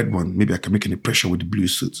wear the red one? Maybe I can make an impression with the blue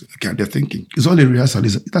suit. Okay, they're thinking. It's all a rehearsal.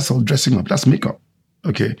 That's all dressing up. That's makeup.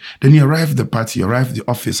 Okay. Then you arrive at the party, you arrive at the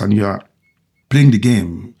office, and you are playing the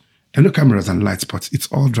game. There are no cameras and lights, but it's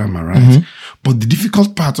all drama, right? But the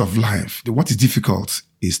difficult part of life, what is difficult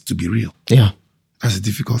is to be real. Yeah. That's a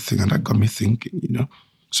difficult thing. And that got me thinking,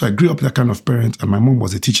 So I grew up that kind of parent, and my mom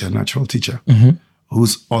was a teacher, a natural teacher,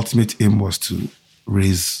 whose ultimate aim was to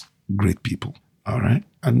raise great people. All right.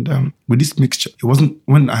 And with this mixture, it wasn't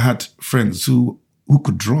when I had friends who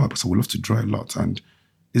could draw, because I would love to draw a lot. And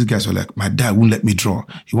these guys were like, my dad won't let me draw.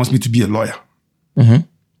 He wants me to be a lawyer.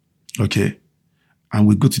 Okay. And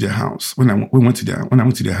we go to their house. When I went to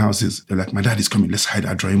their houses, they're like, my dad is coming. Let's hide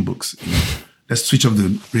our drawing books. Let's switch off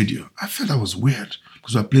the radio. I felt that was weird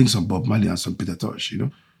because we're playing some Bob Marley and some Peter Tosh,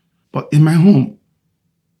 But in my home,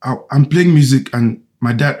 I'm playing music, and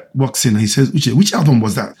my dad walks in and he says, which album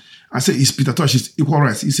was that? I said, it's Peter Tosh, it's Equal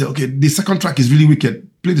Rights. He said, okay, the second track is really wicked.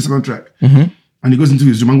 Play the second track. And he goes into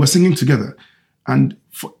his room and we're singing together. And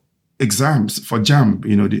for exams, for JAM,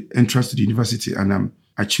 the entrance to the university, and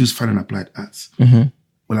I choose Fine and Applied Arts.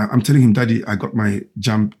 Well, I'm telling him, Daddy, I got my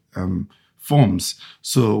JAM forms.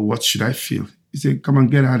 So what should I feel? He said, come on,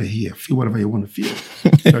 get out of here. Feel whatever you want to feel.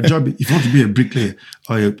 Your job, if you want to be a bricklayer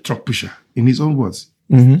or a truck pusher, in his own words,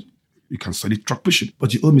 you can study truck pushing,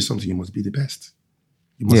 but you owe me something. You must be the best.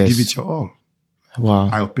 You must give it your all. Wow.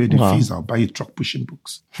 I'll pay the fees. I'll buy you truck pushing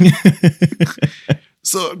books.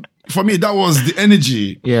 So for me, that was the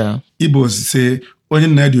energy. Yeah. Igbos say,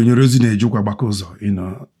 maybe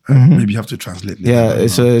you have to translate later. Yeah,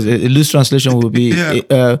 so a loose translation will be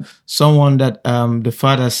someone that the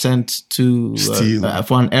father sent to steal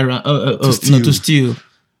for an errand, not to steal,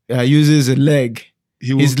 uses a leg,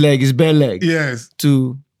 his bare leg, yes,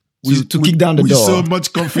 to kick down the door. With so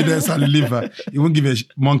much confidence and liver, he won't give a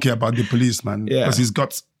monkey about the policeman because he's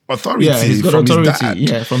got authority. Yeah, he's got from authority. His dad.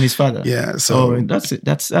 Yeah, from his father. Yeah, so that's it.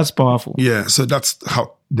 That's powerful. Yeah, so that's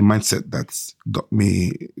how the mindset that's got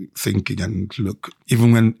me thinking. And look,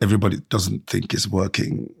 even when everybody doesn't think it's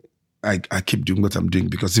working, I keep doing what I'm doing,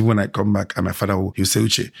 because even when I come back and my father he'll say,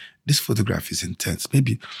 Uche, this photograph is intense.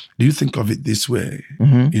 Maybe do you think of it this way?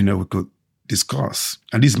 We could discuss.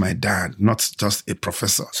 And this is my dad, not just a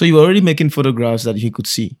professor. So you were already making photographs that he could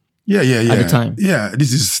see. Yeah. At the time. Yeah,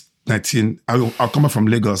 this is 19. I'll come back from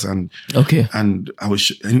Lagos and and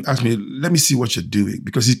he asked me, let me see what you're doing,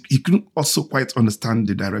 because he couldn't also quite understand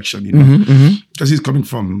the direction, because he's coming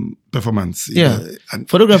from performance. And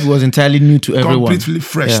photography was entirely new to everyone. Completely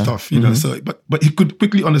fresh stuff, So, but he could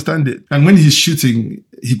quickly understand it. And when he's shooting,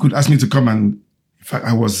 he could ask me to come, and in fact,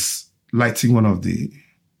 I was lighting one of the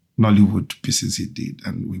Nollywood pieces he did,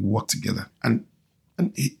 and we worked together. And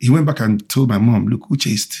he went back and told my mom, look,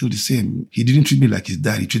 Uche is still the same. He didn't treat me like his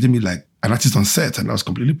dad. He treated me like an artist on set, and I was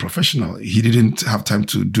completely professional. He didn't have time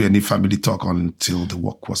to do any family talk until the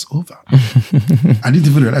work was over. I didn't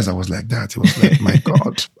even realize I was like that. It was like, my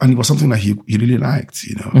God. And it was something that he really liked,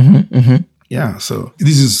 Yeah, so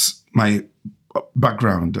this is my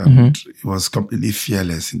background, and it was completely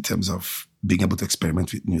fearless in terms of being able to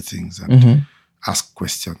experiment with new things. And ask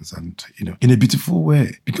questions and, in a beautiful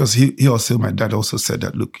way. Because my dad also said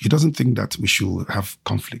that, look, he doesn't think that we should have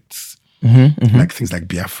conflicts. Like things like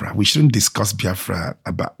Biafra. We shouldn't discuss Biafra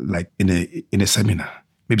about like in a seminar.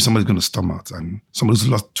 Maybe somebody's going to storm out and somebody who's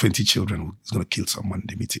lost 20 children is going to kill someone in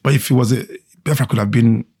the meeting. But if it was Biafra could have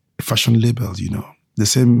been a fashion label, The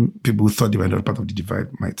same people who thought they were not part of the divide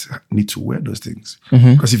might need to wear those things.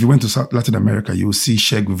 Because if you went to Latin America, you will see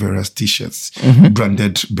Che Guevara's T-shirts,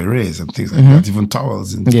 branded berets and things like that, even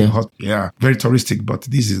towels. And very touristic. But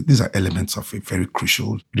these are elements of a very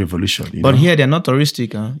crucial revolution. But here they're not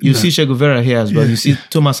touristic. Huh? You see Che Guevara here as well. You see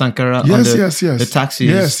Thomas Sankara on the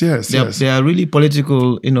taxis. Yes. There are really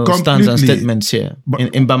political, stands and statements here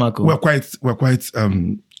in Bamako. We're quite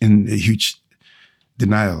in a huge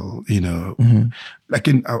denial, Like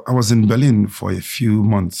I was in Berlin for a few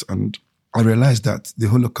months and I realized that the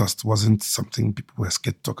Holocaust wasn't something people were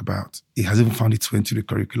scared to talk about. It has even found its way into the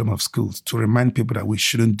curriculum of schools to remind people that we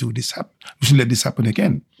shouldn't do this happen. We shouldn't let this happen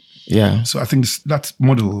again. Yeah. So I think that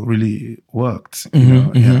model really worked.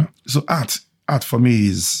 Yeah. So art for me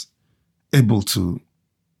is able to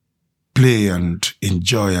play and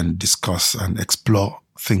enjoy and discuss and explore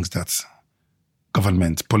things that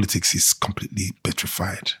government politics is completely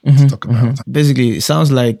petrified to talk about. Basically, it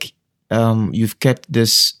sounds like you've kept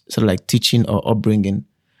this sort of like teaching or upbringing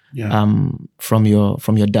from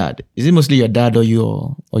your dad. Is it mostly your dad or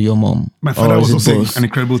your mom? My father was also an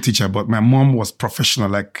incredible teacher, but my mom was professional,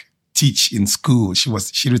 like teach in school.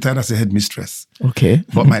 She retired as a headmistress. Okay.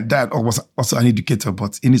 But my dad was also an educator,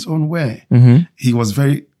 but in his own way. He was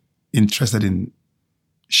very interested in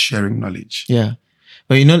sharing knowledge. Yeah.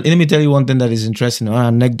 But let me tell you one thing that is interesting, or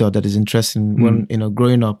an anecdote that is interesting when,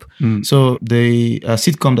 growing up. So the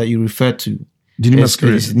sitcom that you referred to,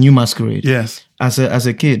 is New Masquerade. Yes. As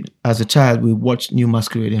a kid, as a child, we watched New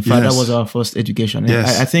Masquerade. In fact, that was our first education.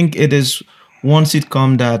 Yes. I think it is one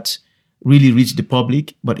sitcom that really reached the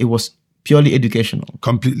public, but it was purely educational.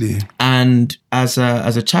 Completely. And as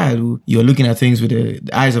a child, you're looking at things with the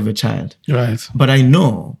eyes of a child. Right. But I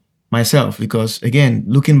know myself, because again,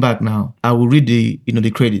 looking back now, I will read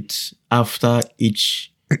the credits after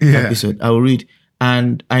each episode. I will read,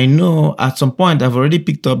 and I know at some point I've already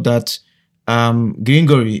picked up that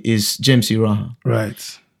Gringori is James Iroha.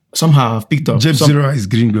 Right. Somehow I've picked up James Iroha is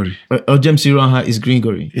Gringori. Or James Iroha is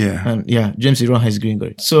Gringori. Yeah. And James Iroha is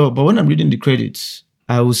Gringori. So, but when I'm reading the credits,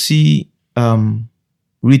 I will see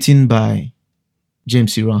written by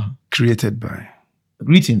James Iroha. Created by.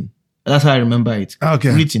 Written. That's how I remember it. Okay.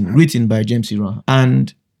 Written by James Iroha.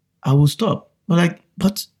 And I will stop.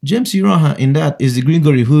 But James Iroha in that is the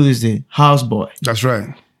Gringori who is the houseboy. That's right.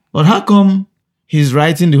 But how come he's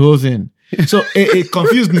writing the whole thing? So it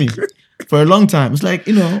confused me for a long time. It's like,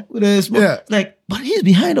 but he's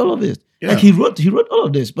behind all of this. Yeah. Like he wrote all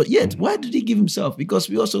of this, but yet why did he give himself? Because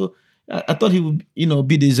we also, I thought he would,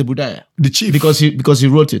 be the Zebudaya, the chief, because he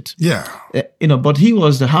wrote it. Yeah, but he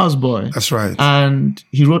was the houseboy. That's right, and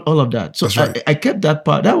he wrote all of that. So right. I kept that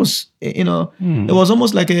part. That was, it was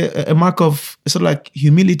almost like a mark of sort of like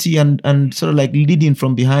humility and sort of like leading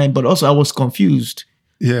from behind. But also I was confused.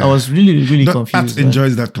 Yeah, I was really, really confused. Art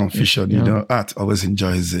enjoys that confusion, Art always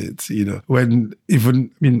enjoys it, When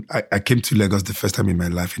I came to Lagos the first time in my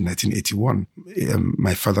life in 1981.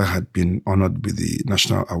 My father had been honored with the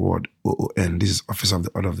National Award, OON. This is Office of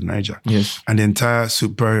the Order of the Niger. Yes. And the entire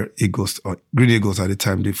Super Eagles, or Green Eagles at the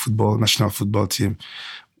time, the national football team,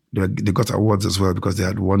 they got awards as well because they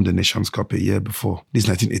had won the Nations Cup a year before. This is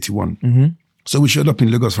 1981. Mm-hmm. So we showed up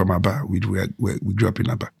in Lagos from Aba. We grew up in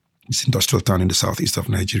Aba. It's an industrial town in the southeast of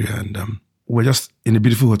Nigeria. And we're just in a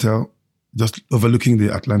beautiful hotel, just overlooking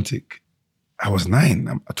the Atlantic. I was 9.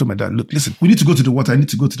 I told my dad, look, listen, we need to go to the water. I need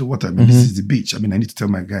to go to the water. This is the beach. I need to tell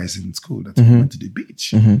my guys in school that we went to the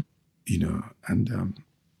beach. Mm-hmm. And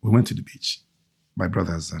we went to the beach, my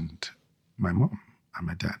brothers and my mom and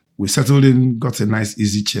my dad. We settled in, got a nice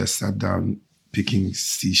easy chair, sat down, picking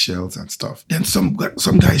seashells and stuff. Then some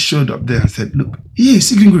guy showed up there and said, look, yeah,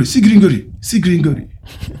 see Gringori.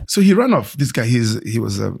 So he ran off. This guy, he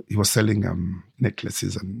was selling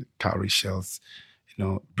necklaces and cowrie shells,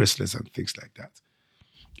 bracelets and things like that.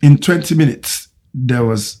 In 20 minutes, there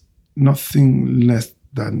was nothing less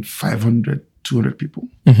than 500, 200 people.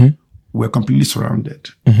 Mm-hmm. We were completely surrounded.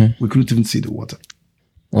 Mm-hmm. We couldn't even see the water.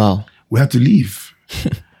 Wow. We had to leave.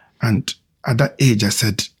 And at that age, I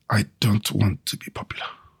said, I don't want to be popular.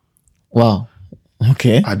 Wow.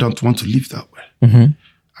 Okay. I don't want to live that way. Mm-hmm.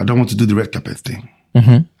 I don't want to do the red carpet thing.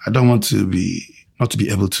 Mm-hmm. I don't want to not to be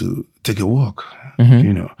able to take a walk.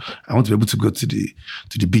 Mm-hmm. I want to be able to go to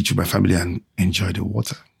the beach with my family and enjoy the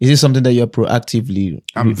water. Is this something that you're proactively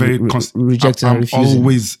I'm very rejecting and refusing?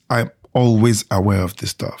 always aware of this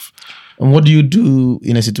stuff. And what do you do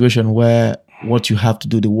in a situation where what you have to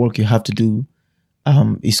do, the work you have to do,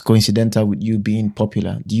 is coincidental with you being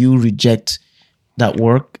popular? Do you reject that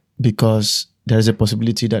work because there is a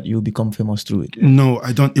possibility that you'll become famous through it? No,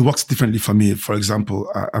 I don't. It works differently for me. For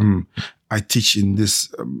example, I teach in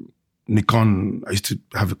this Nikon. I used to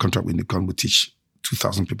have a contract with Nikon. We teach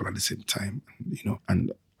 2,000 people at the same time,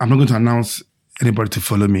 and I'm not going to announce anybody to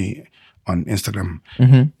follow me on Instagram.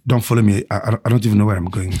 Don't follow me. I don't even know where I'm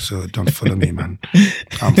going, so don't follow me, man.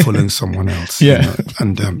 I'm following someone else. Yeah.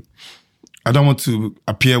 And I don't want to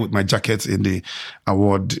appear with my jacket in the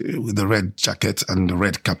award with the red jacket and the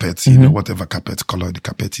red carpet, whatever carpet color the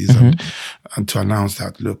carpet is, and to announce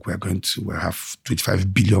that, look, we'll have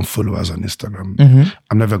 25 billion followers on Instagram.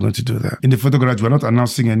 I'm never going to do that. In the Photograph, we're not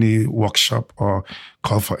announcing any workshop or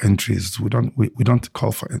call for entries. We don't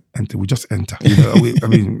call for entry. We just enter.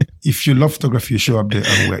 If you love photography, you show up there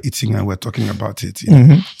and we're eating and we're talking about it.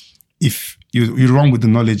 If you run with the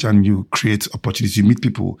knowledge and you create opportunities, you meet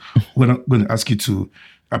people who are not going to ask you to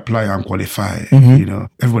apply and qualify.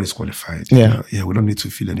 Everybody's qualified. Yeah. We don't need to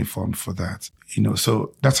fill any form for that.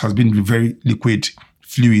 So that has been a very liquid,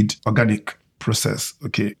 fluid, organic process.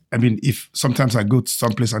 Okay. If sometimes I go to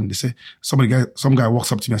some place and they say, some guy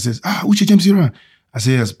walks up to me and says, Uche James Iroha. I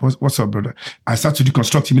say, yes, what's up, brother? I start to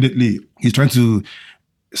deconstruct immediately. He's trying to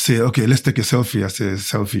say, okay, let's take a selfie. I say,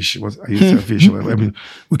 selfish. Are you selfish?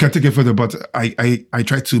 We can take it further, but I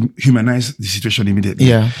try to humanize the situation immediately.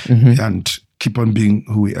 Yeah. And keep on being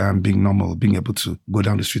who we are and being normal, being able to go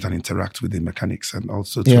down the street and interact with the mechanics and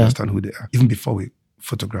also to understand who they are, even before we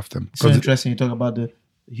photograph them. So interesting. You talk about the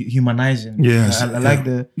humanizing. Yes. I like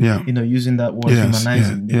using that word,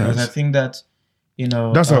 humanizing, because I think that,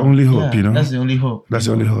 that's our only hope, That's the only hope. That's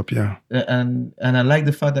the only hope, yeah. And I like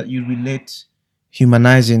the fact that you relate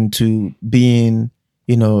humanizing to being,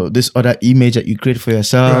 this other image that you create for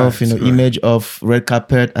yourself, image of red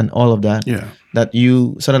carpet and all of that. Yeah. That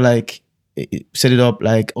you sort of like set it up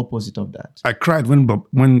like opposite of that. I cried when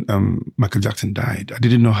Michael Jackson died. I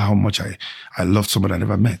didn't know how much I loved someone I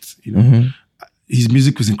never met. His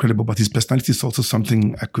music was incredible, but his personality is also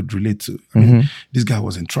something I could relate to. This guy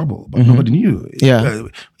was in trouble, but nobody knew. Yeah.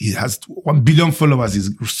 He has 1 billion followers.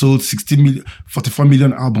 He's sold 44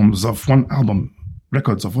 million albums of one album.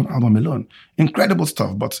 Records of one album alone. Incredible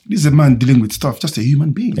stuff. But this is a man dealing with stuff, just a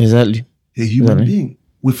human being. Exactly. A human being.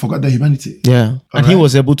 We forgot their humanity. Yeah. And he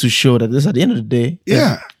was able to show that this at the end of the day.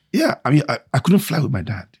 Yeah. Yeah. I couldn't fly with my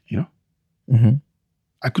dad,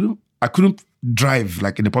 I couldn't drive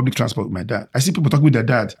like in the public transport with my dad. I see people talking with their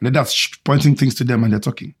dad and their dad's pointing things to them and they're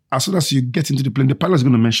talking. As soon as you get into the plane, the pilot's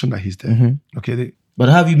going to mention that he's there. Okay. But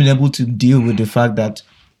have you been able to deal with the fact that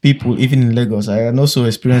people, even in Lagos, I also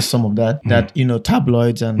experienced some of that, that,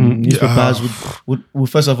 tabloids and newspapers would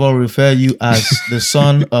first of all refer you as the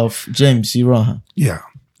son of James Iroha. Yeah.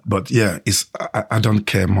 But I don't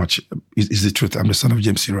care much. It's the truth. I'm the son of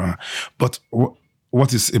James Iroha. But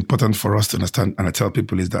what is important for us to understand, and I tell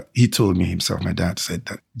people, is that he told me himself, my dad said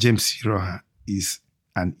that James Iroha is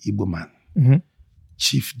an Igbo man.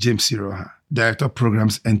 Chief James Iroha, Director of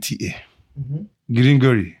Programs, NTA.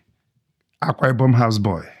 Gringori, Akwa Ibom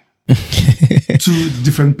houseboy. Two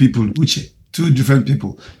different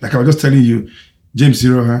people. Like I was just telling you, James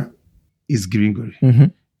Iroha is Gringori.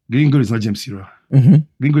 Gringori is not James Iroha.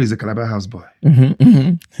 Gringori is a Calabar houseboy.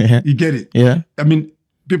 Yeah. You get it? Yeah.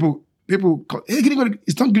 People call, hey, Gringori,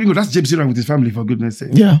 it's not Gringori, that's James Iroha with his family, for goodness sake.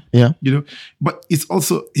 Yeah, yeah. But it's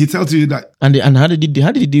also, he tells you that. And how did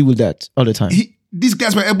he deal with that all the time? These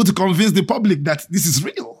guys were able to convince the public that this is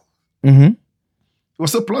real. It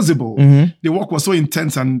was so plausible. The work was so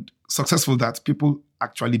intense and successful that people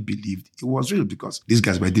actually believed it was real because these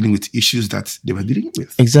guys were dealing with issues that they were dealing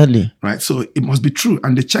with. Exactly. Right? So it must be true.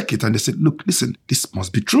 And they check it and they said, look, listen, this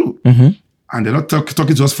must be true. And they're not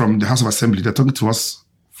talking to us from the House of Assembly. They're talking to us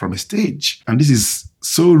from a stage. And this is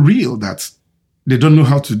so real that they don't know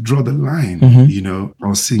how to draw the line. I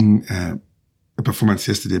was seeing a performance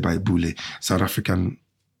yesterday by Bule, South African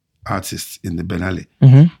artist in the Benale,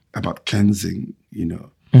 about cleansing,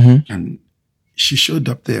 and she showed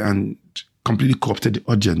up there and completely co-opted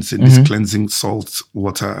the audience in this cleansing salt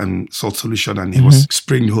water and salt solution, and he was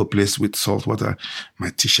spraying the whole place with salt water. My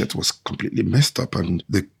t-shirt was completely messed up and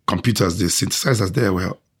the computers, the synthesizers there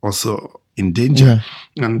were also in danger.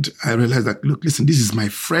 And I realized that, look, listen, this is my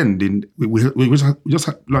friend. We just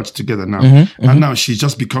had lunch together now. And now she's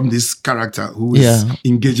just become this character who is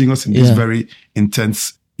engaging us in this very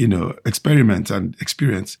intense, experiment and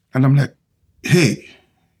experience. And I'm like, hey,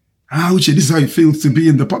 Uche, this is how it feels to be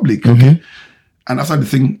in the public. Okay. And after the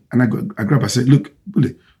thing, and I said, look,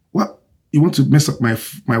 Bule, you want to mess up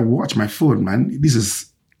my watch, my phone, man. This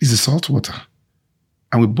is salt water.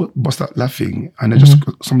 And we both bust out laughing. And I just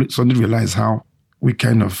suddenly realized how we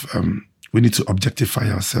kind of, we need to objectify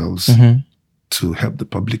ourselves to help the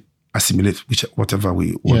public assimilate whatever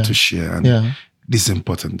we want to share. And this is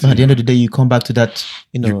important. But at the end of the day, you come back to that,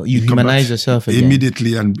 you humanize yourself again.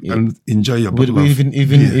 Immediately and enjoy your bottle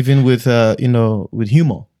even with, with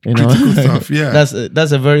humor. Critical stuff, yeah.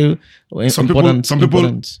 That's a very important Some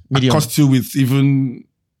people medium. accost you with even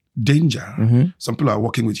danger. Some people are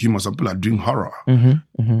working with humor. Some people are doing horror,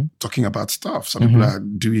 talking about stuff. Some people are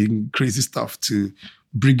doing crazy stuff to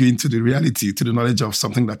bring you into the reality, to the knowledge of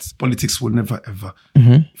something that politics will never, ever.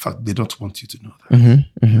 In fact, they don't want you to know that.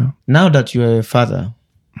 Yeah. Now that you're a father,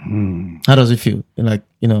 how does it feel?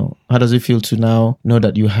 How does it feel to now know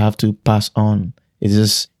that you have to pass on? Is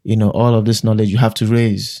this, all of this knowledge you have to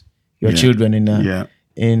raise your children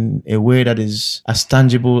in a way that is as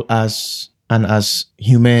tangible and as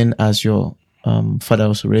human as your father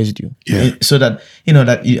also raised you, so that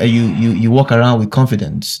that you walk around with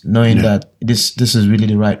confidence, knowing that this is really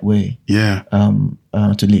the right way,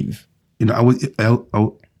 to live.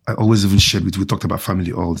 I always even shared we talked about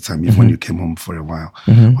family all the time. Even when you came home for a while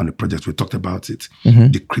on the project, we talked about it,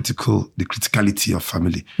 the criticality of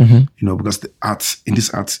family. Because the arts in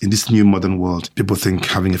this new modern world, people think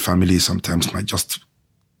having a family sometimes might just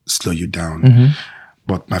slow you down.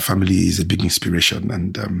 But my family is a big inspiration,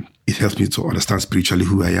 and it helps me to understand spiritually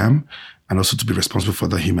who I am, and also to be responsible for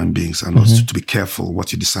other human beings, and also to be careful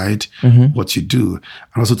what you decide, what you do,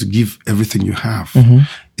 and also to give everything you have.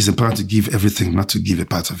 It's important to give everything, not to give a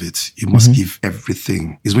part of it. You must give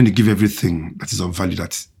everything. It's when you give everything that is of value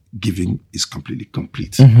that giving is completely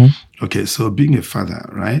complete. Okay, so being a father,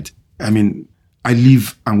 right? I mean, I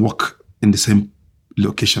live and work in the same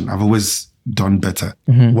location. I've always done better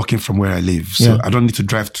working from where I live. So I don't need to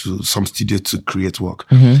drive to some studio to create work.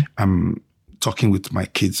 I'm talking with my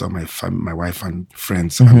kids or my wife and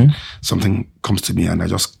friends, and something comes to me and I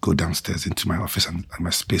just go downstairs into my office and my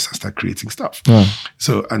space and start creating stuff.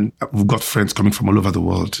 So, and we've got friends coming from all over the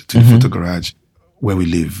world to the photo garage where we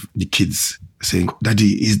live. The kids saying,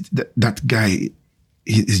 "Daddy, is that guy,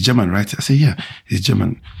 he's German, right?" I say, "Yeah, he's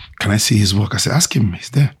German. Can I see his work?" I say, "Ask him, he's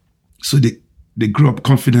there." So they grow up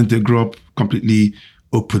confident. They grow up completely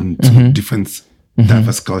open to different,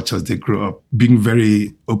 diverse cultures. They grow up being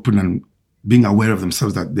very open and being aware of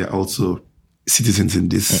themselves that they're also citizens in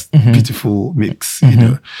this beautiful mix,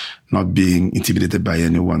 not being intimidated by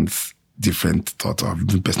anyone's different thought or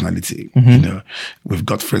personality. We've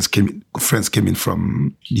got friends came in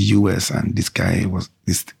from the US, and these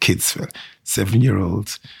kids were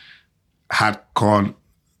 7-year-olds, hardcore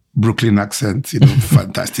Brooklyn accent,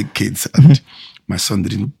 fantastic kids. And my son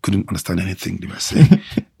couldn't understand anything they were saying.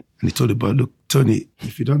 And he told the boy, "Look, Tony,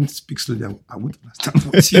 if you don't speak slowly, I won't understand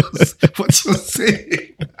what you're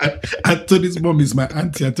saying." And Tony's mom is my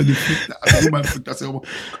auntie. And Tony freaked out. The woman freaked out. I said, "Oh,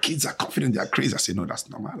 kids are confident, they are crazy." I said, "No, that's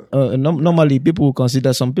normal." Normally,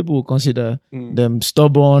 some people will consider them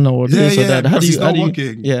stubborn or this or that. How do you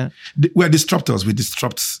working. We're disruptors. We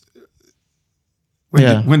disrupt.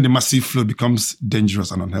 When the massive flow becomes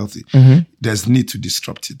dangerous and unhealthy, there's need to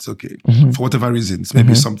disrupt it. Okay, for whatever reasons,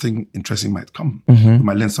 maybe something interesting might come. We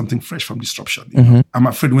might learn something fresh from disruption. I'm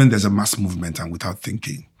afraid when there's a mass movement and without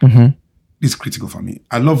thinking, it's critical for me.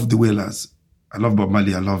 I love the Wailers. I love Bob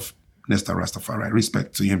Marley. I love Nesta Rastafari.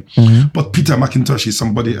 Respect to him. But Peter McIntosh is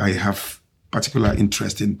somebody I have particular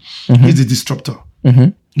interest in. He's the disruptor.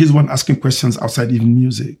 He's the one asking questions outside even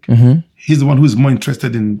music. He's the one who's more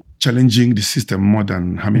interested in challenging the system more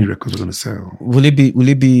than how many records we're going to sell. Will it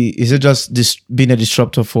be, is it just being a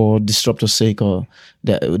disruptor for disruptor's sake, or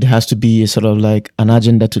there has to be a sort of like an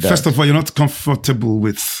agenda to that? First of all, you're not comfortable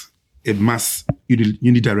with a mass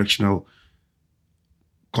unidirectional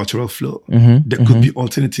cultural flow. There could be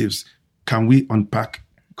alternatives. Can we unpack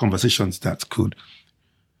conversations that could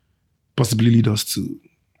possibly lead us to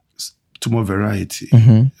more variety?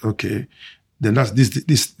 Okay, then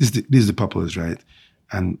this is the purpose, right?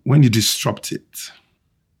 And when you disrupt it,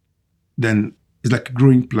 then it's like a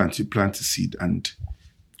growing plant. You plant a seed and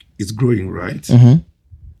it's growing, right?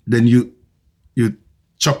 Then you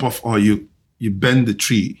chop off or you bend the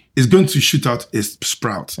tree. It's going to shoot out a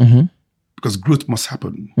sprout because growth must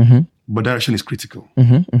happen. But direction is critical.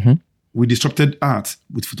 We disrupted art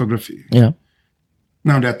with photography.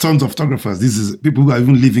 Now there are tons of photographers. This is people who are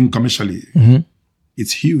even living commercially.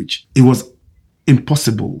 It's huge. It was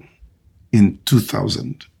impossible in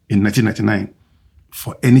 1999,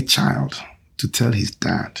 for any child to tell his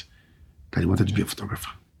dad that he wanted to be a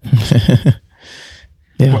photographer.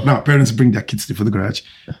 But now parents bring their kids to the photo garage,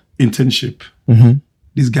 internship,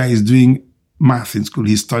 This guy is doing math in school.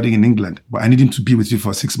 He's studying in England, but I need him to be with you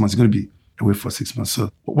for 6 months. He's going to be away for 6 months.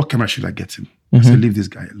 So what camera should I get him? I said, leave this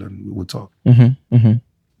guy alone. We will talk.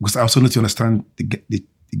 Because I also need to understand the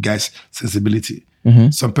guy's sensibility.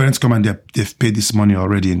 Some parents come and they've paid this money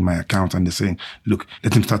already in my account and they're saying, look,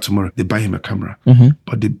 let him start tomorrow. They buy him a camera.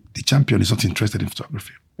 But the champion is not interested in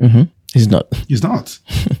photography. He's not. He's not.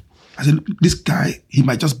 I said, look, this guy, he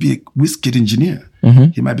might just be a whiz-kid engineer.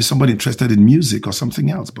 He might be somebody interested in music or something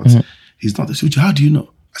else, but he's not. I said, how do you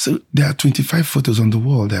know? I said, there are 25 photos on the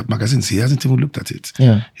wall. There are magazines. He hasn't even looked at it.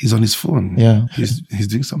 Yeah. He's on his phone. Yeah. He's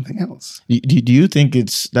doing something else. Do you think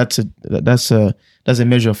that's a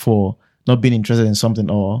measure for not being interested in something,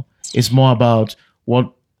 or it's more about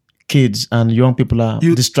what kids and young people are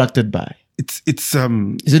distracted by? It's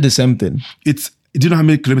is it the same thing? Do you know how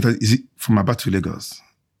many kilometers is it from Aba to Lagos?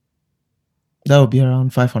 That would be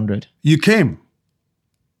around 500. You came.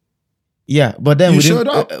 Yeah, but then you showed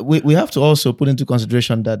up. We have to also put into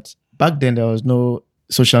consideration that back then there was no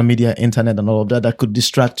social media, internet, and all of that could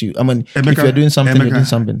distract you. I mean, if you're doing something, you're doing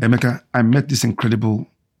something. Emeka, I met this incredible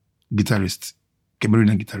guitarist,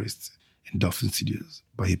 Cameroonian guitarist in Dolphin Studios,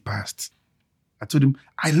 but he passed. I told him,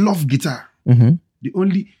 I love guitar. The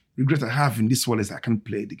only regret I have in this world is I can't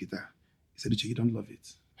play the guitar. He said, Uche, you don't love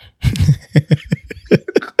it.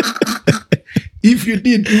 If you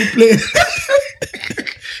did, you play.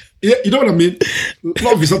 Yeah, you know what I mean?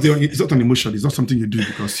 Love is not an emotion. It's not something you do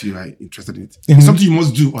because you are interested in it. It's something you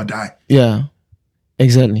must do or die. Yeah,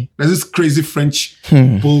 exactly. There's this crazy French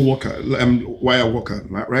pole walker, wire walker,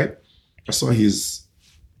 right? I saw his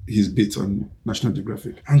bit on National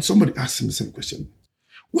Geographic, and somebody asked him the same question.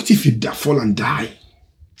 What if you fall and die?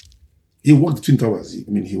 He walked the Twin Towers.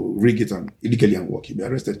 He will rig it and illegally and walk. He'll be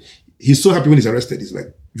arrested. He's so happy when he's arrested. He's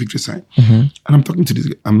like, victory sign. And I'm talking to this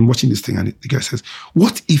guy. I'm watching this thing, and the guy says,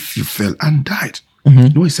 what if you fell and died? You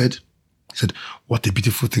know what he said? He said, what a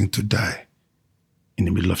beautiful thing to die in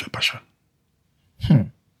the middle of your passion.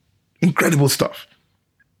 Incredible stuff.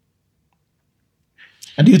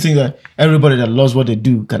 And do you think that everybody that loves what they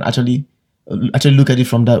do can actually look at it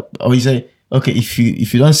from that? Or you say, okay, if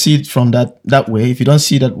you don't see it from that way, if you don't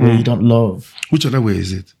see that way, you don't love. Which other way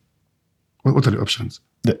is it? What are the options?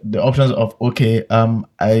 The options of, okay,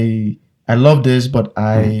 I love this, but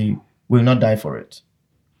I will not die for it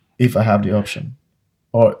if I have the option.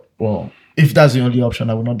 Or if that's the only option,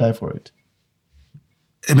 I will not die for it.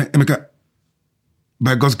 Emeka,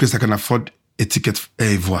 by God's grace, I can afford a ticket for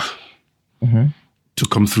Ivoire to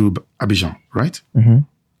come through Abidjan, right?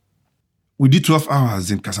 We did 12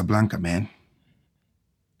 hours in Casablanca, man.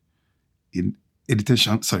 In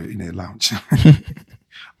a lounge.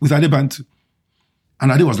 With Adebantu.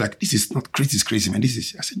 And Ade was like, this is not crazy, it's crazy, man. I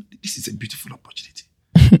said, this is a beautiful opportunity.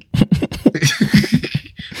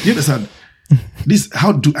 You understand?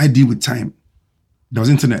 How do I deal with time? There was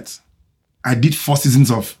internet. I did 4 seasons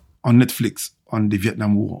on Netflix on the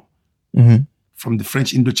Vietnam War. From the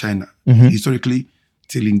French Indochina, historically,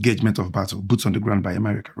 till engagement of battle, boots on the ground by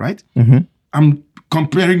America, right? I'm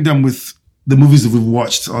comparing them with the movies that we've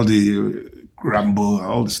watched, all the Rambo,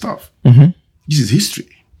 all the stuff. This is history.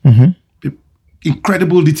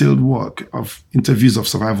 Incredible detailed work of interviews of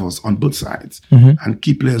survivors on both sides and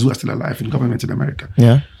key players who are still alive in government in America.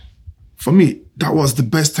 Yeah. For me, that was the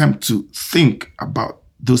best time to think about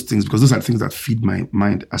those things because those are things that feed my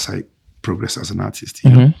mind as I progress as an artist. You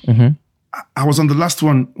know? I was on the last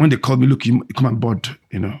one when they called me, look, you come on board,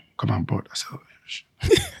 come on board. I said,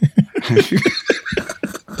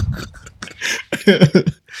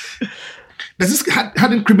 there's this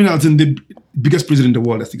hardened criminals in the biggest prison in the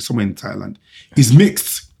world, I think somewhere in Thailand. He's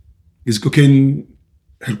mixed. He's cocaine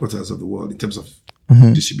headquarters of the world in terms of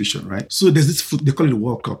distribution, right? So there's this, they call it the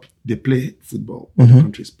World Cup. They play football. The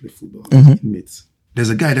countries play football. Inmates. There's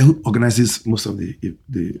a guy there who organizes most of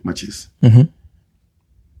the matches.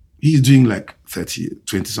 He's doing like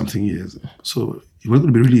 20-something years. So he was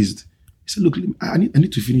going to be released. He said, look, I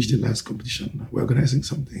need to finish the last competition. We're organizing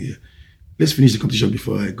something here. Let's finish the competition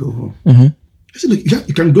before I go home. I said,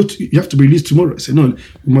 look, you have to be released tomorrow. I said, no,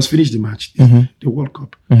 we must finish the match. The World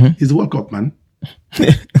Cup. It's the World Cup, man.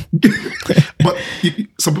 But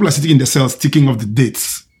some people are sitting in their cells, ticking off the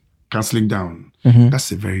dates, cancelling down.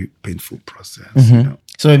 That's a very painful process. You know?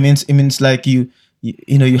 So it means like you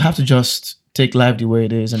have to just take life the way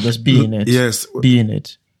it is and just be in it. Yes. Be in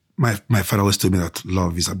it. My father always told me that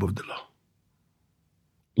love is above the law.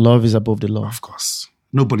 Love is above the law. Of course.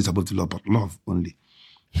 Nobody's above the law, but love only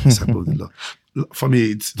is above the law. For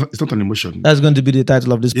me, it's not an emotion. That's going to be the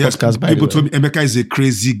title of this podcast, by the way. People told me, Emeka is a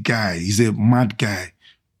crazy guy. He's a mad guy.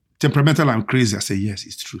 Temperamental and crazy. I say, yes,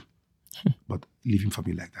 it's true. But leave him for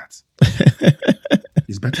me like that.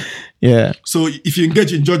 is better. Yeah. So if you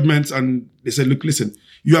engage in judgment and they say, look, listen,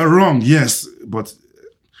 you are wrong, yes, but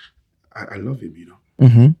I love him, you know.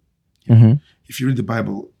 Mm-hmm. Mm-hmm. If you read the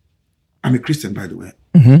Bible, I'm a Christian, by the way.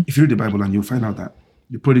 Mm-hmm. If you read the Bible and you'll find out that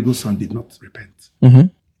the prodigal son did not repent. Mm-hmm.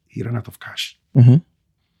 He ran out of cash. Mm-hmm.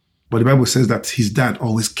 But the Bible says that his dad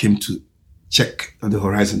always came to check on the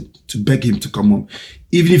horizon, to beg him to come home.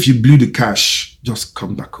 Even if you blew the cash, just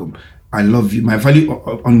come back home. I love you. My value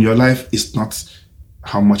on your life is not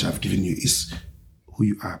how much I've given you, it's who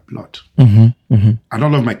you are, blood. Mm-hmm. Mm-hmm. I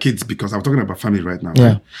don't love my kids because I'm talking about family right now. Yeah.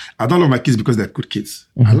 Right? I don't love my kids because they're good kids.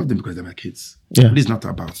 I love them because they're my kids. Yeah. But it's not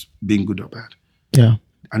about being good or bad. Yeah.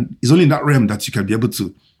 And it's only in that realm that you can be able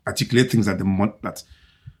to articulate things that the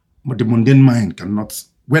mundane mind cannot,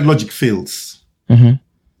 where logic fails.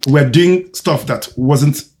 Mm-hmm. We're doing stuff that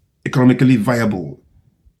wasn't economically viable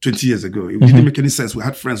 20 years ago. It didn't make any sense. We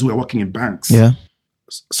had friends who were working in banks. Yeah.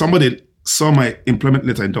 Somebody saw my employment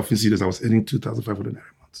letter in Dolphin Studios. I was earning 2,500 naira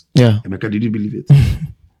a month. Yeah. Emeka, did you believe it?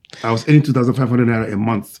 I was earning 2,500 naira a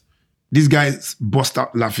month. These guys burst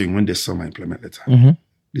out laughing when they saw my employment letter. Mm-hmm.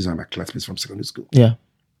 These are my classmates from secondary school. Yeah.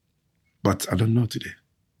 But I don't know today.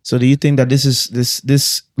 So do you think that this is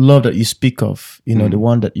this love that you speak of, you know, the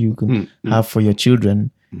one that you can have for your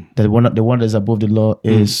children, that the one that's above the law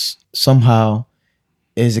is somehow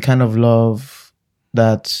is a kind of love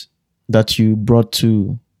that you brought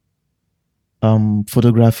to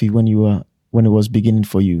photography when it was beginning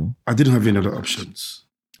for you? I didn't have any other options.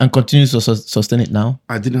 And continue to sustain it now?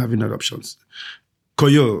 I didn't have any other options.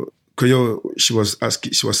 Koyo, she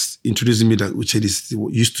was introducing me that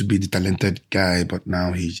Uche used to be the talented guy, but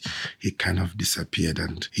now he kind of disappeared,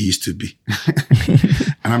 and he used to be.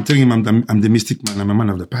 And I'm telling him I'm the mystic man. I'm a man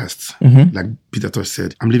of the past. Mm-hmm. Like Peter Tosh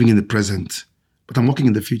said, I'm living in the present, but I'm working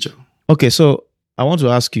in the future. Okay, so I want to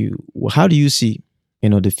ask you, how do you see,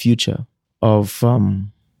 the future of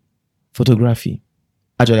photography?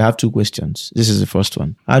 Actually, I have two questions. This is the first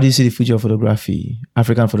one. How do you see the future of photography,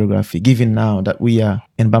 African photography, given now that we are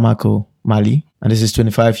in Bamako, Mali, and this is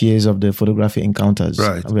 25 years of the photography encounters?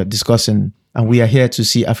 Right. We are discussing, and we are here to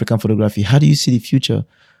see African photography. How do you see the future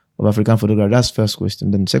of African photography? That's the first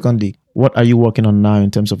question. Then secondly, what are you working on now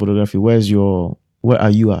in terms of photography? Where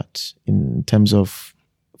are you at in terms of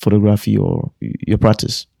photography or your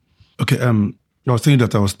practice? Okay, I was thinking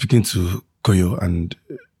that I was speaking to Koyo, and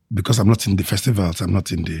because I'm not in the festivals, I'm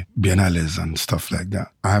not in the biennales and stuff like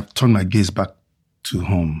that, I have turned my gaze back to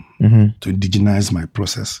home to indigenize my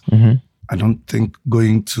process. Mm-hmm. I don't think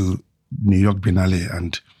going to New York Biennale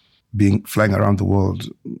and flying around the world,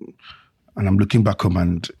 and I'm looking back home,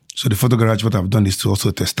 and so the Photo Garage, what I've done is to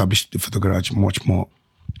also to establish the Photo Garage much more,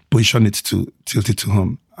 position it to tilt it to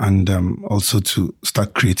home, and also to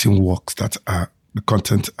start creating works that are, the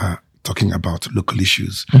content are talking about local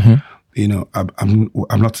issues. Mm-hmm.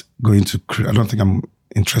 I'm not going to I don't think I'm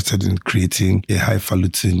interested in creating a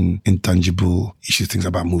highfalutin, intangible issue, things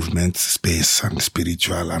about movement, space, and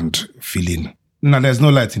spiritual and feeling. No, there's no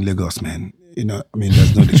light in Lagos, man. There's no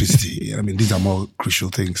electricity. These are more crucial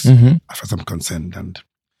things as far as I'm concerned. And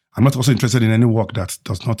I'm not also interested in any work that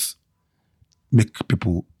does not make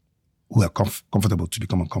people who are comfortable to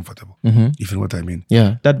become uncomfortable, if you know what I mean.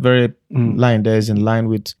 Yeah, that very line there is in line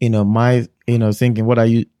with, my, thinking, what are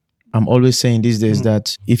you... I'm always saying these days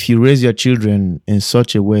that if you raise your children in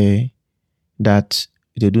such a way that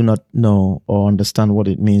they do not know or understand what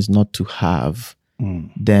it means not to have,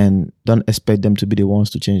 then don't expect them to be the ones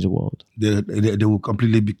to change the world. They will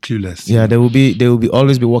completely be clueless. Yeah, they will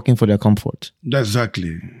always be working for their comfort.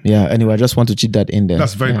 Exactly. Yeah, anyway, I just want to cheat that in there.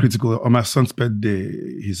 That's very critical. On my son's birthday,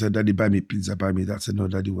 he said, "Daddy, buy me pizza, buy me that." I said, "No,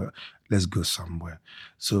 Daddy, well, let's go somewhere."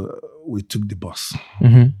 So we took the bus.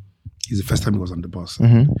 Mm-hmm. It's the first time he was on the bus.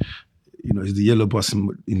 Mm-hmm. It's the yellow bus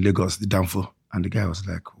in Lagos, the Danfo. And the guy was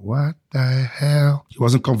like, "What the hell?" He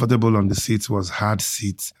wasn't comfortable on the seats, was hard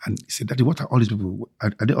seats. And he said, "Daddy, what are all these people?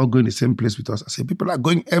 Are they all going the same place with us?" I said, "People are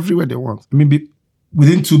going everywhere they want."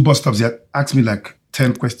 Within 2 bus stops, he had asked me like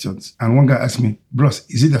 10 questions. And one guy asked me, "Bros,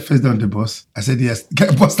 is it the first day on the bus?" I said, "Yes." The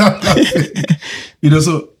guy bust out laughing.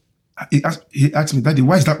 So he asked me, "Daddy,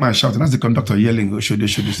 why is that man shouting?" That's the conductor yelling, "Oh, should they?"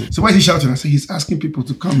 So why is he shouting? I said, "He's asking people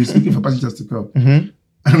to come. He's looking for passengers to come." Mm-hmm.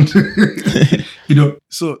 And,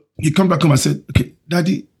 so he come back home and said, "Okay,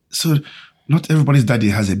 Daddy, so not everybody's daddy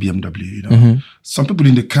has a BMW, Some people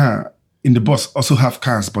in the bus also have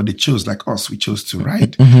cars, but they chose, like us, we chose to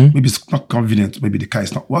ride. Mm-hmm. Maybe it's not convenient. Maybe the car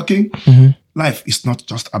is not working. Mm-hmm. Life is not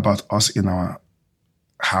just about us in our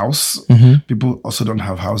house. People also don't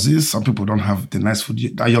have houses. Some people don't have the nice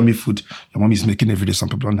food, that yummy food your mom is making every day. Some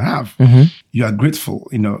people don't have. You are grateful.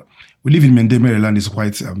 You know, we live in Mende, Maryland. Is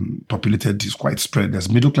quite populated. It's quite spread. There's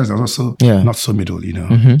middle class. There's also not so middle. You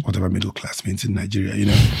know, whatever middle class means in Nigeria. You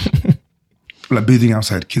know, people are bathing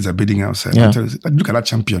outside. Kids are bathing outside. Like, look at that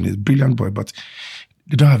champion. He's a brilliant boy, but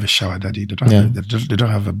they don't have a shower, daddy. They don't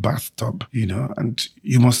have a bathtub. You know, and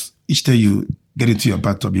you must, each day you get into your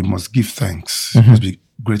bathtub, you must give thanks. You must be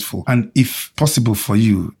grateful. And if possible for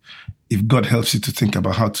you, if God helps you to think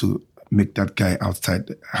about how to make that guy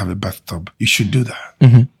outside have a bathtub, you should do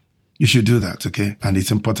that. You should do that, okay? And it's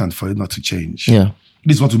important for you not to change. Yeah.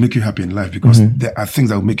 This is what will make you happy in life, because there are things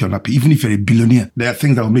that will make you unhappy. Even if you're a billionaire, there are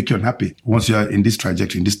things that will make you unhappy. Once you're in this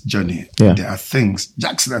trajectory, in this journey, there are things.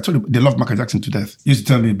 Jackson, I told you, they love Michael Jackson to death. He used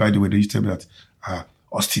to tell me, by the way, they used to tell me that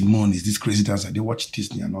Austin Moon is this crazy dancer. They watch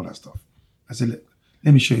Disney and all that stuff. I said,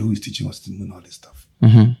 let me show you who is teaching Austin Moon all this stuff.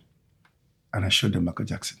 And I showed them Michael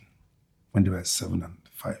Jackson when they were 7 and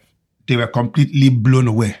 5. They were completely blown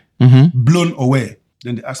away. Blown away.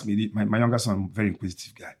 Then they asked me, my younger son, very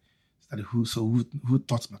inquisitive guy, said, who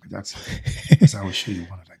taught Michael Jackson? I said, I will show you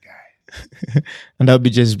one other guy. And that would be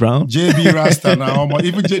James Brown? JB Rasta now.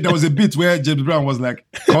 Even there was a bit where James Brown was like,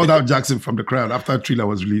 called out Jackson from the crowd after Thriller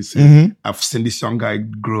was released. I've seen this young guy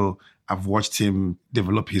grow. I've watched him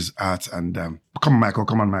develop his art, and come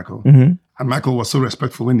on, Michael. And Michael was so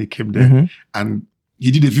respectful when he came there, and he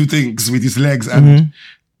did a few things with his legs. And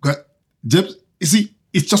James, you see,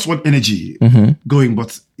 it's just one energy going,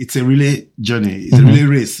 but it's a relay journey. It's a relay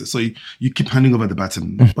race. So you keep handing over the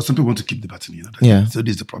baton, but some people want to keep the baton. You know, so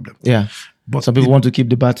this is the problem. Yeah, but some people want to keep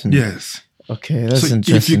the baton. Yes. Okay, that's so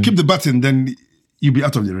interesting. If you keep the baton, then you'll be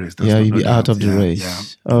out of the race. You'll be out of the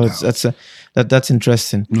race. That's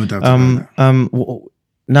interesting. No doubt.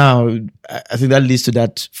 Now, I think that leads to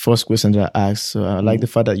that first question that I asked. So I like the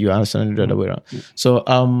fact that you answered it the other way around. So,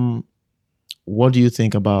 what do you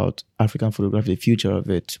think about African photography, the future of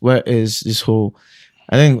it? Where is this whole?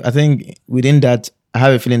 I think within that, I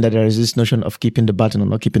have a feeling that there is this notion of keeping the baton or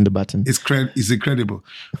not keeping the baton. It's incredible.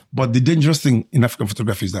 But the dangerous thing in African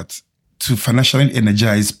photography is that to financially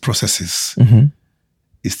energize processes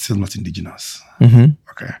is still not indigenous.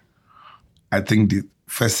 Okay. I think the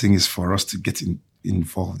first thing is for us to get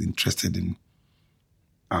involved, interested in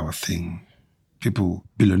our thing. People,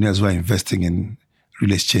 billionaires who are investing in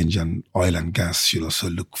real exchange and oil and gas should also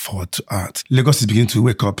look forward to art. Lagos is beginning to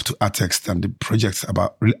wake up to Artext and the projects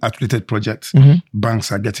about art-related projects.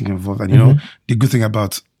 Banks are getting involved. And, you know, the good thing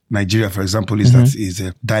about Nigeria, for example, is that is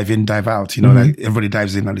a dive in, dive out. You know, like everybody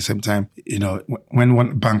dives in at the same time. You know, when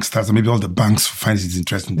one bank starts, or maybe all the banks find it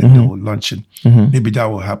interesting, then they will launch it. Maybe that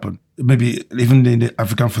will happen. Maybe even in the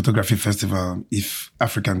African Photography Festival, if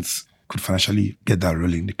Africans could financially get that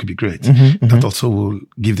rolling, it could be great. That also will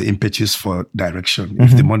give the impetus for direction.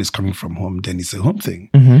 If the money is coming from home, then it's a home thing.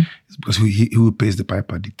 It's because who pays the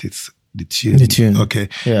piper dictates the tune. Okay.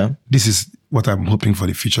 Yeah. This is what I'm hoping for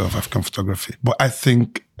the future of African photography. But I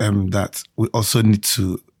think that we also need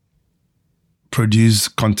to produce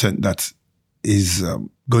content that is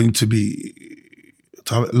going to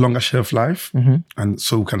have a longer shelf life, and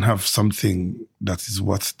so we can have something that is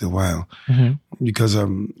worth the while. Because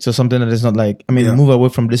so something that is not like, move away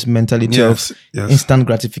from this mentality of instant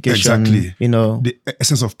gratification. Exactly. You know, the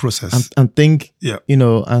essence of process, and think. You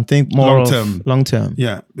know, and think more long term.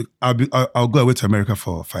 Yeah, I'll go away to America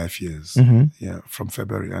for 5 years. From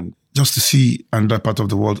February, and just to see another part of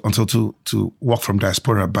the world, until to walk from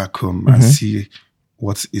diaspora back home and see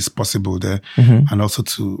what is possible there, and also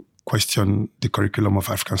to question the curriculum of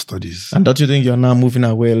African studies. And don't you think you're now moving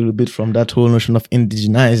away a little bit from that whole notion of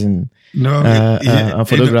indigenizing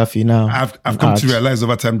photography now? I've come to realize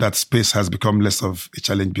over time that space has become less of a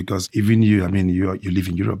challenge, because even you live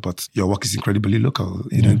in Europe, but your work is incredibly local,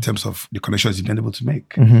 you know, in terms of the connections you've been able to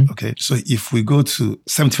make. Okay. So if we go to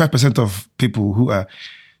 75% of people who are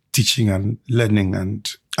teaching and learning and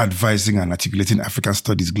advising and articulating African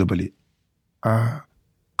studies globally are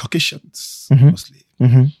Caucasians, mostly.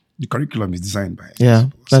 The curriculum is designed by. Yeah,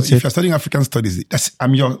 that's so if you're studying African studies,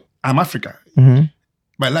 I'm Africa.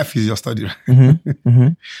 My life is your study. You're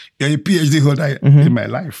a PhD holder in my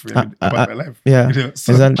life. My life. Yeah, you know,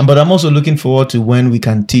 exactly. But I'm also looking forward to when we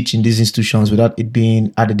can teach in these institutions without it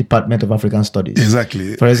being at the Department of African Studies.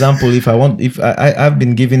 Exactly. For example, I've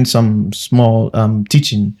been given some small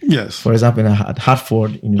teaching. Yes. For example, at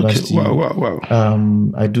Hartford University. Okay.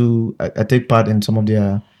 Wow. I take part in some of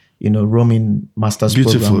their roaming master's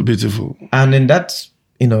program. Beautiful. And in that,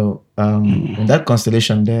 in that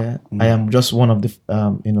constellation there, I am just one of the,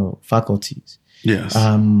 faculties. Yes.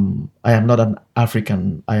 I am not an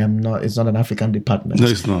African. It's not an African department. No,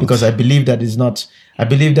 it's not. Because I believe that is not. I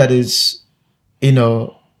believe that is,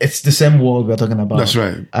 it's the same world we're talking about. That's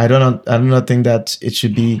right. I do not think that it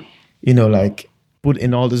should be, like put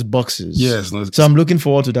in all these boxes. Yes. No, so I'm looking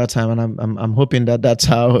forward to that time, and I'm hoping that that's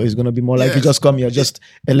how it's going to be more like you just come here, just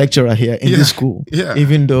a lecturer here in this school. Yeah.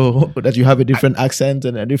 Even though that you have a different accent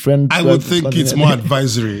and a different. I would think it's more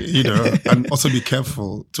advisory, and also be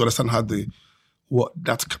careful to understand how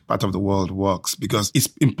that part of the world works, because it's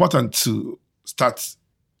important to start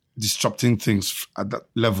disrupting things at that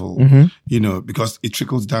level, because it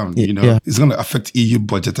trickles down, It's going to affect EU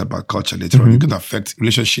budget about culture later on. It's going to affect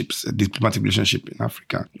relationships, diplomatic relationship in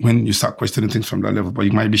Africa when you start questioning things from that level. But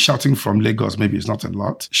you might be shouting from Lagos, maybe it's not a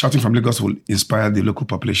lot. Shouting from Lagos will inspire the local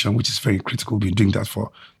population, which is very critical. We've been doing that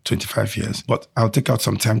for 25 years. But I'll take out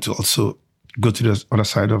some time to also go to the other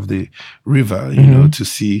side of the river, to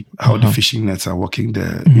see how the fishing nets are working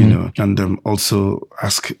there, and also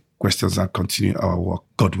ask questions and continue our work,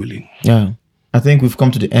 God willing. Yeah. I think we've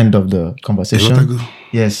come to the end of the conversation.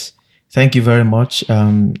 Yes. Thank you very much.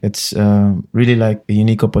 It's really like a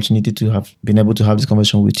unique opportunity to have been able to have this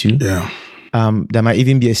conversation with you. Yeah. There might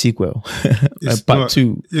even be a sequel, part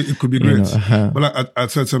 2. It could be great. But I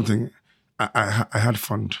said something. I had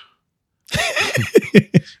fun.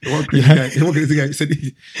 One crazy guy said,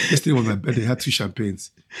 yesterday was my birthday. I had 2 champagnes.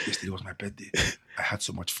 Yesterday was my birthday. I had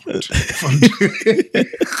so much fun.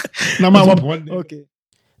 Okay.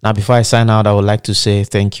 Now, before I sign out, I would like to say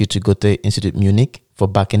thank you to Goethe Institute Munich for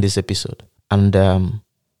backing this episode. And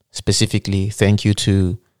specifically, thank you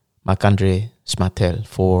to Marc-Andre Smartel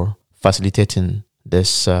for facilitating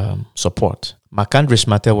this support. Marc-Andre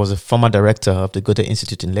Smartel was a former director of the Goethe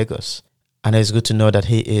Institute in Lagos. And it's good to know that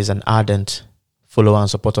he is an ardent follower and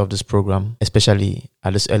supporter of this program, especially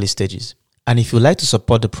at these early stages. And if you'd like to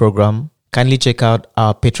support the program, kindly check out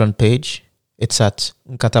our Patreon page. It's at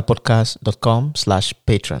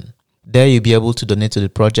nkatapodcast.com/patron. There you'll be able to donate to the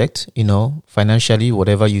project, financially,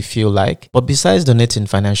 whatever you feel like. But besides donating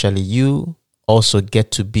financially, you also get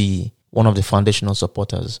to be one of the foundational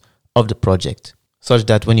supporters of the project, such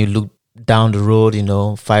that when you look down the road,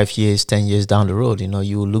 5 years, 10 years down the road,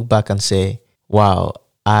 you will look back and say, wow,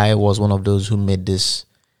 I was one of those who made this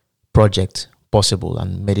project possible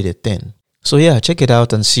and made it a thing. So yeah, check it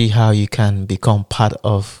out and see how you can become part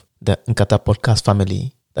of the Nkata podcast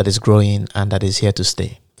family that is growing and that is here to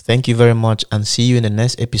stay. Thank you very much and see you in the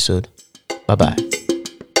next episode. Bye-bye.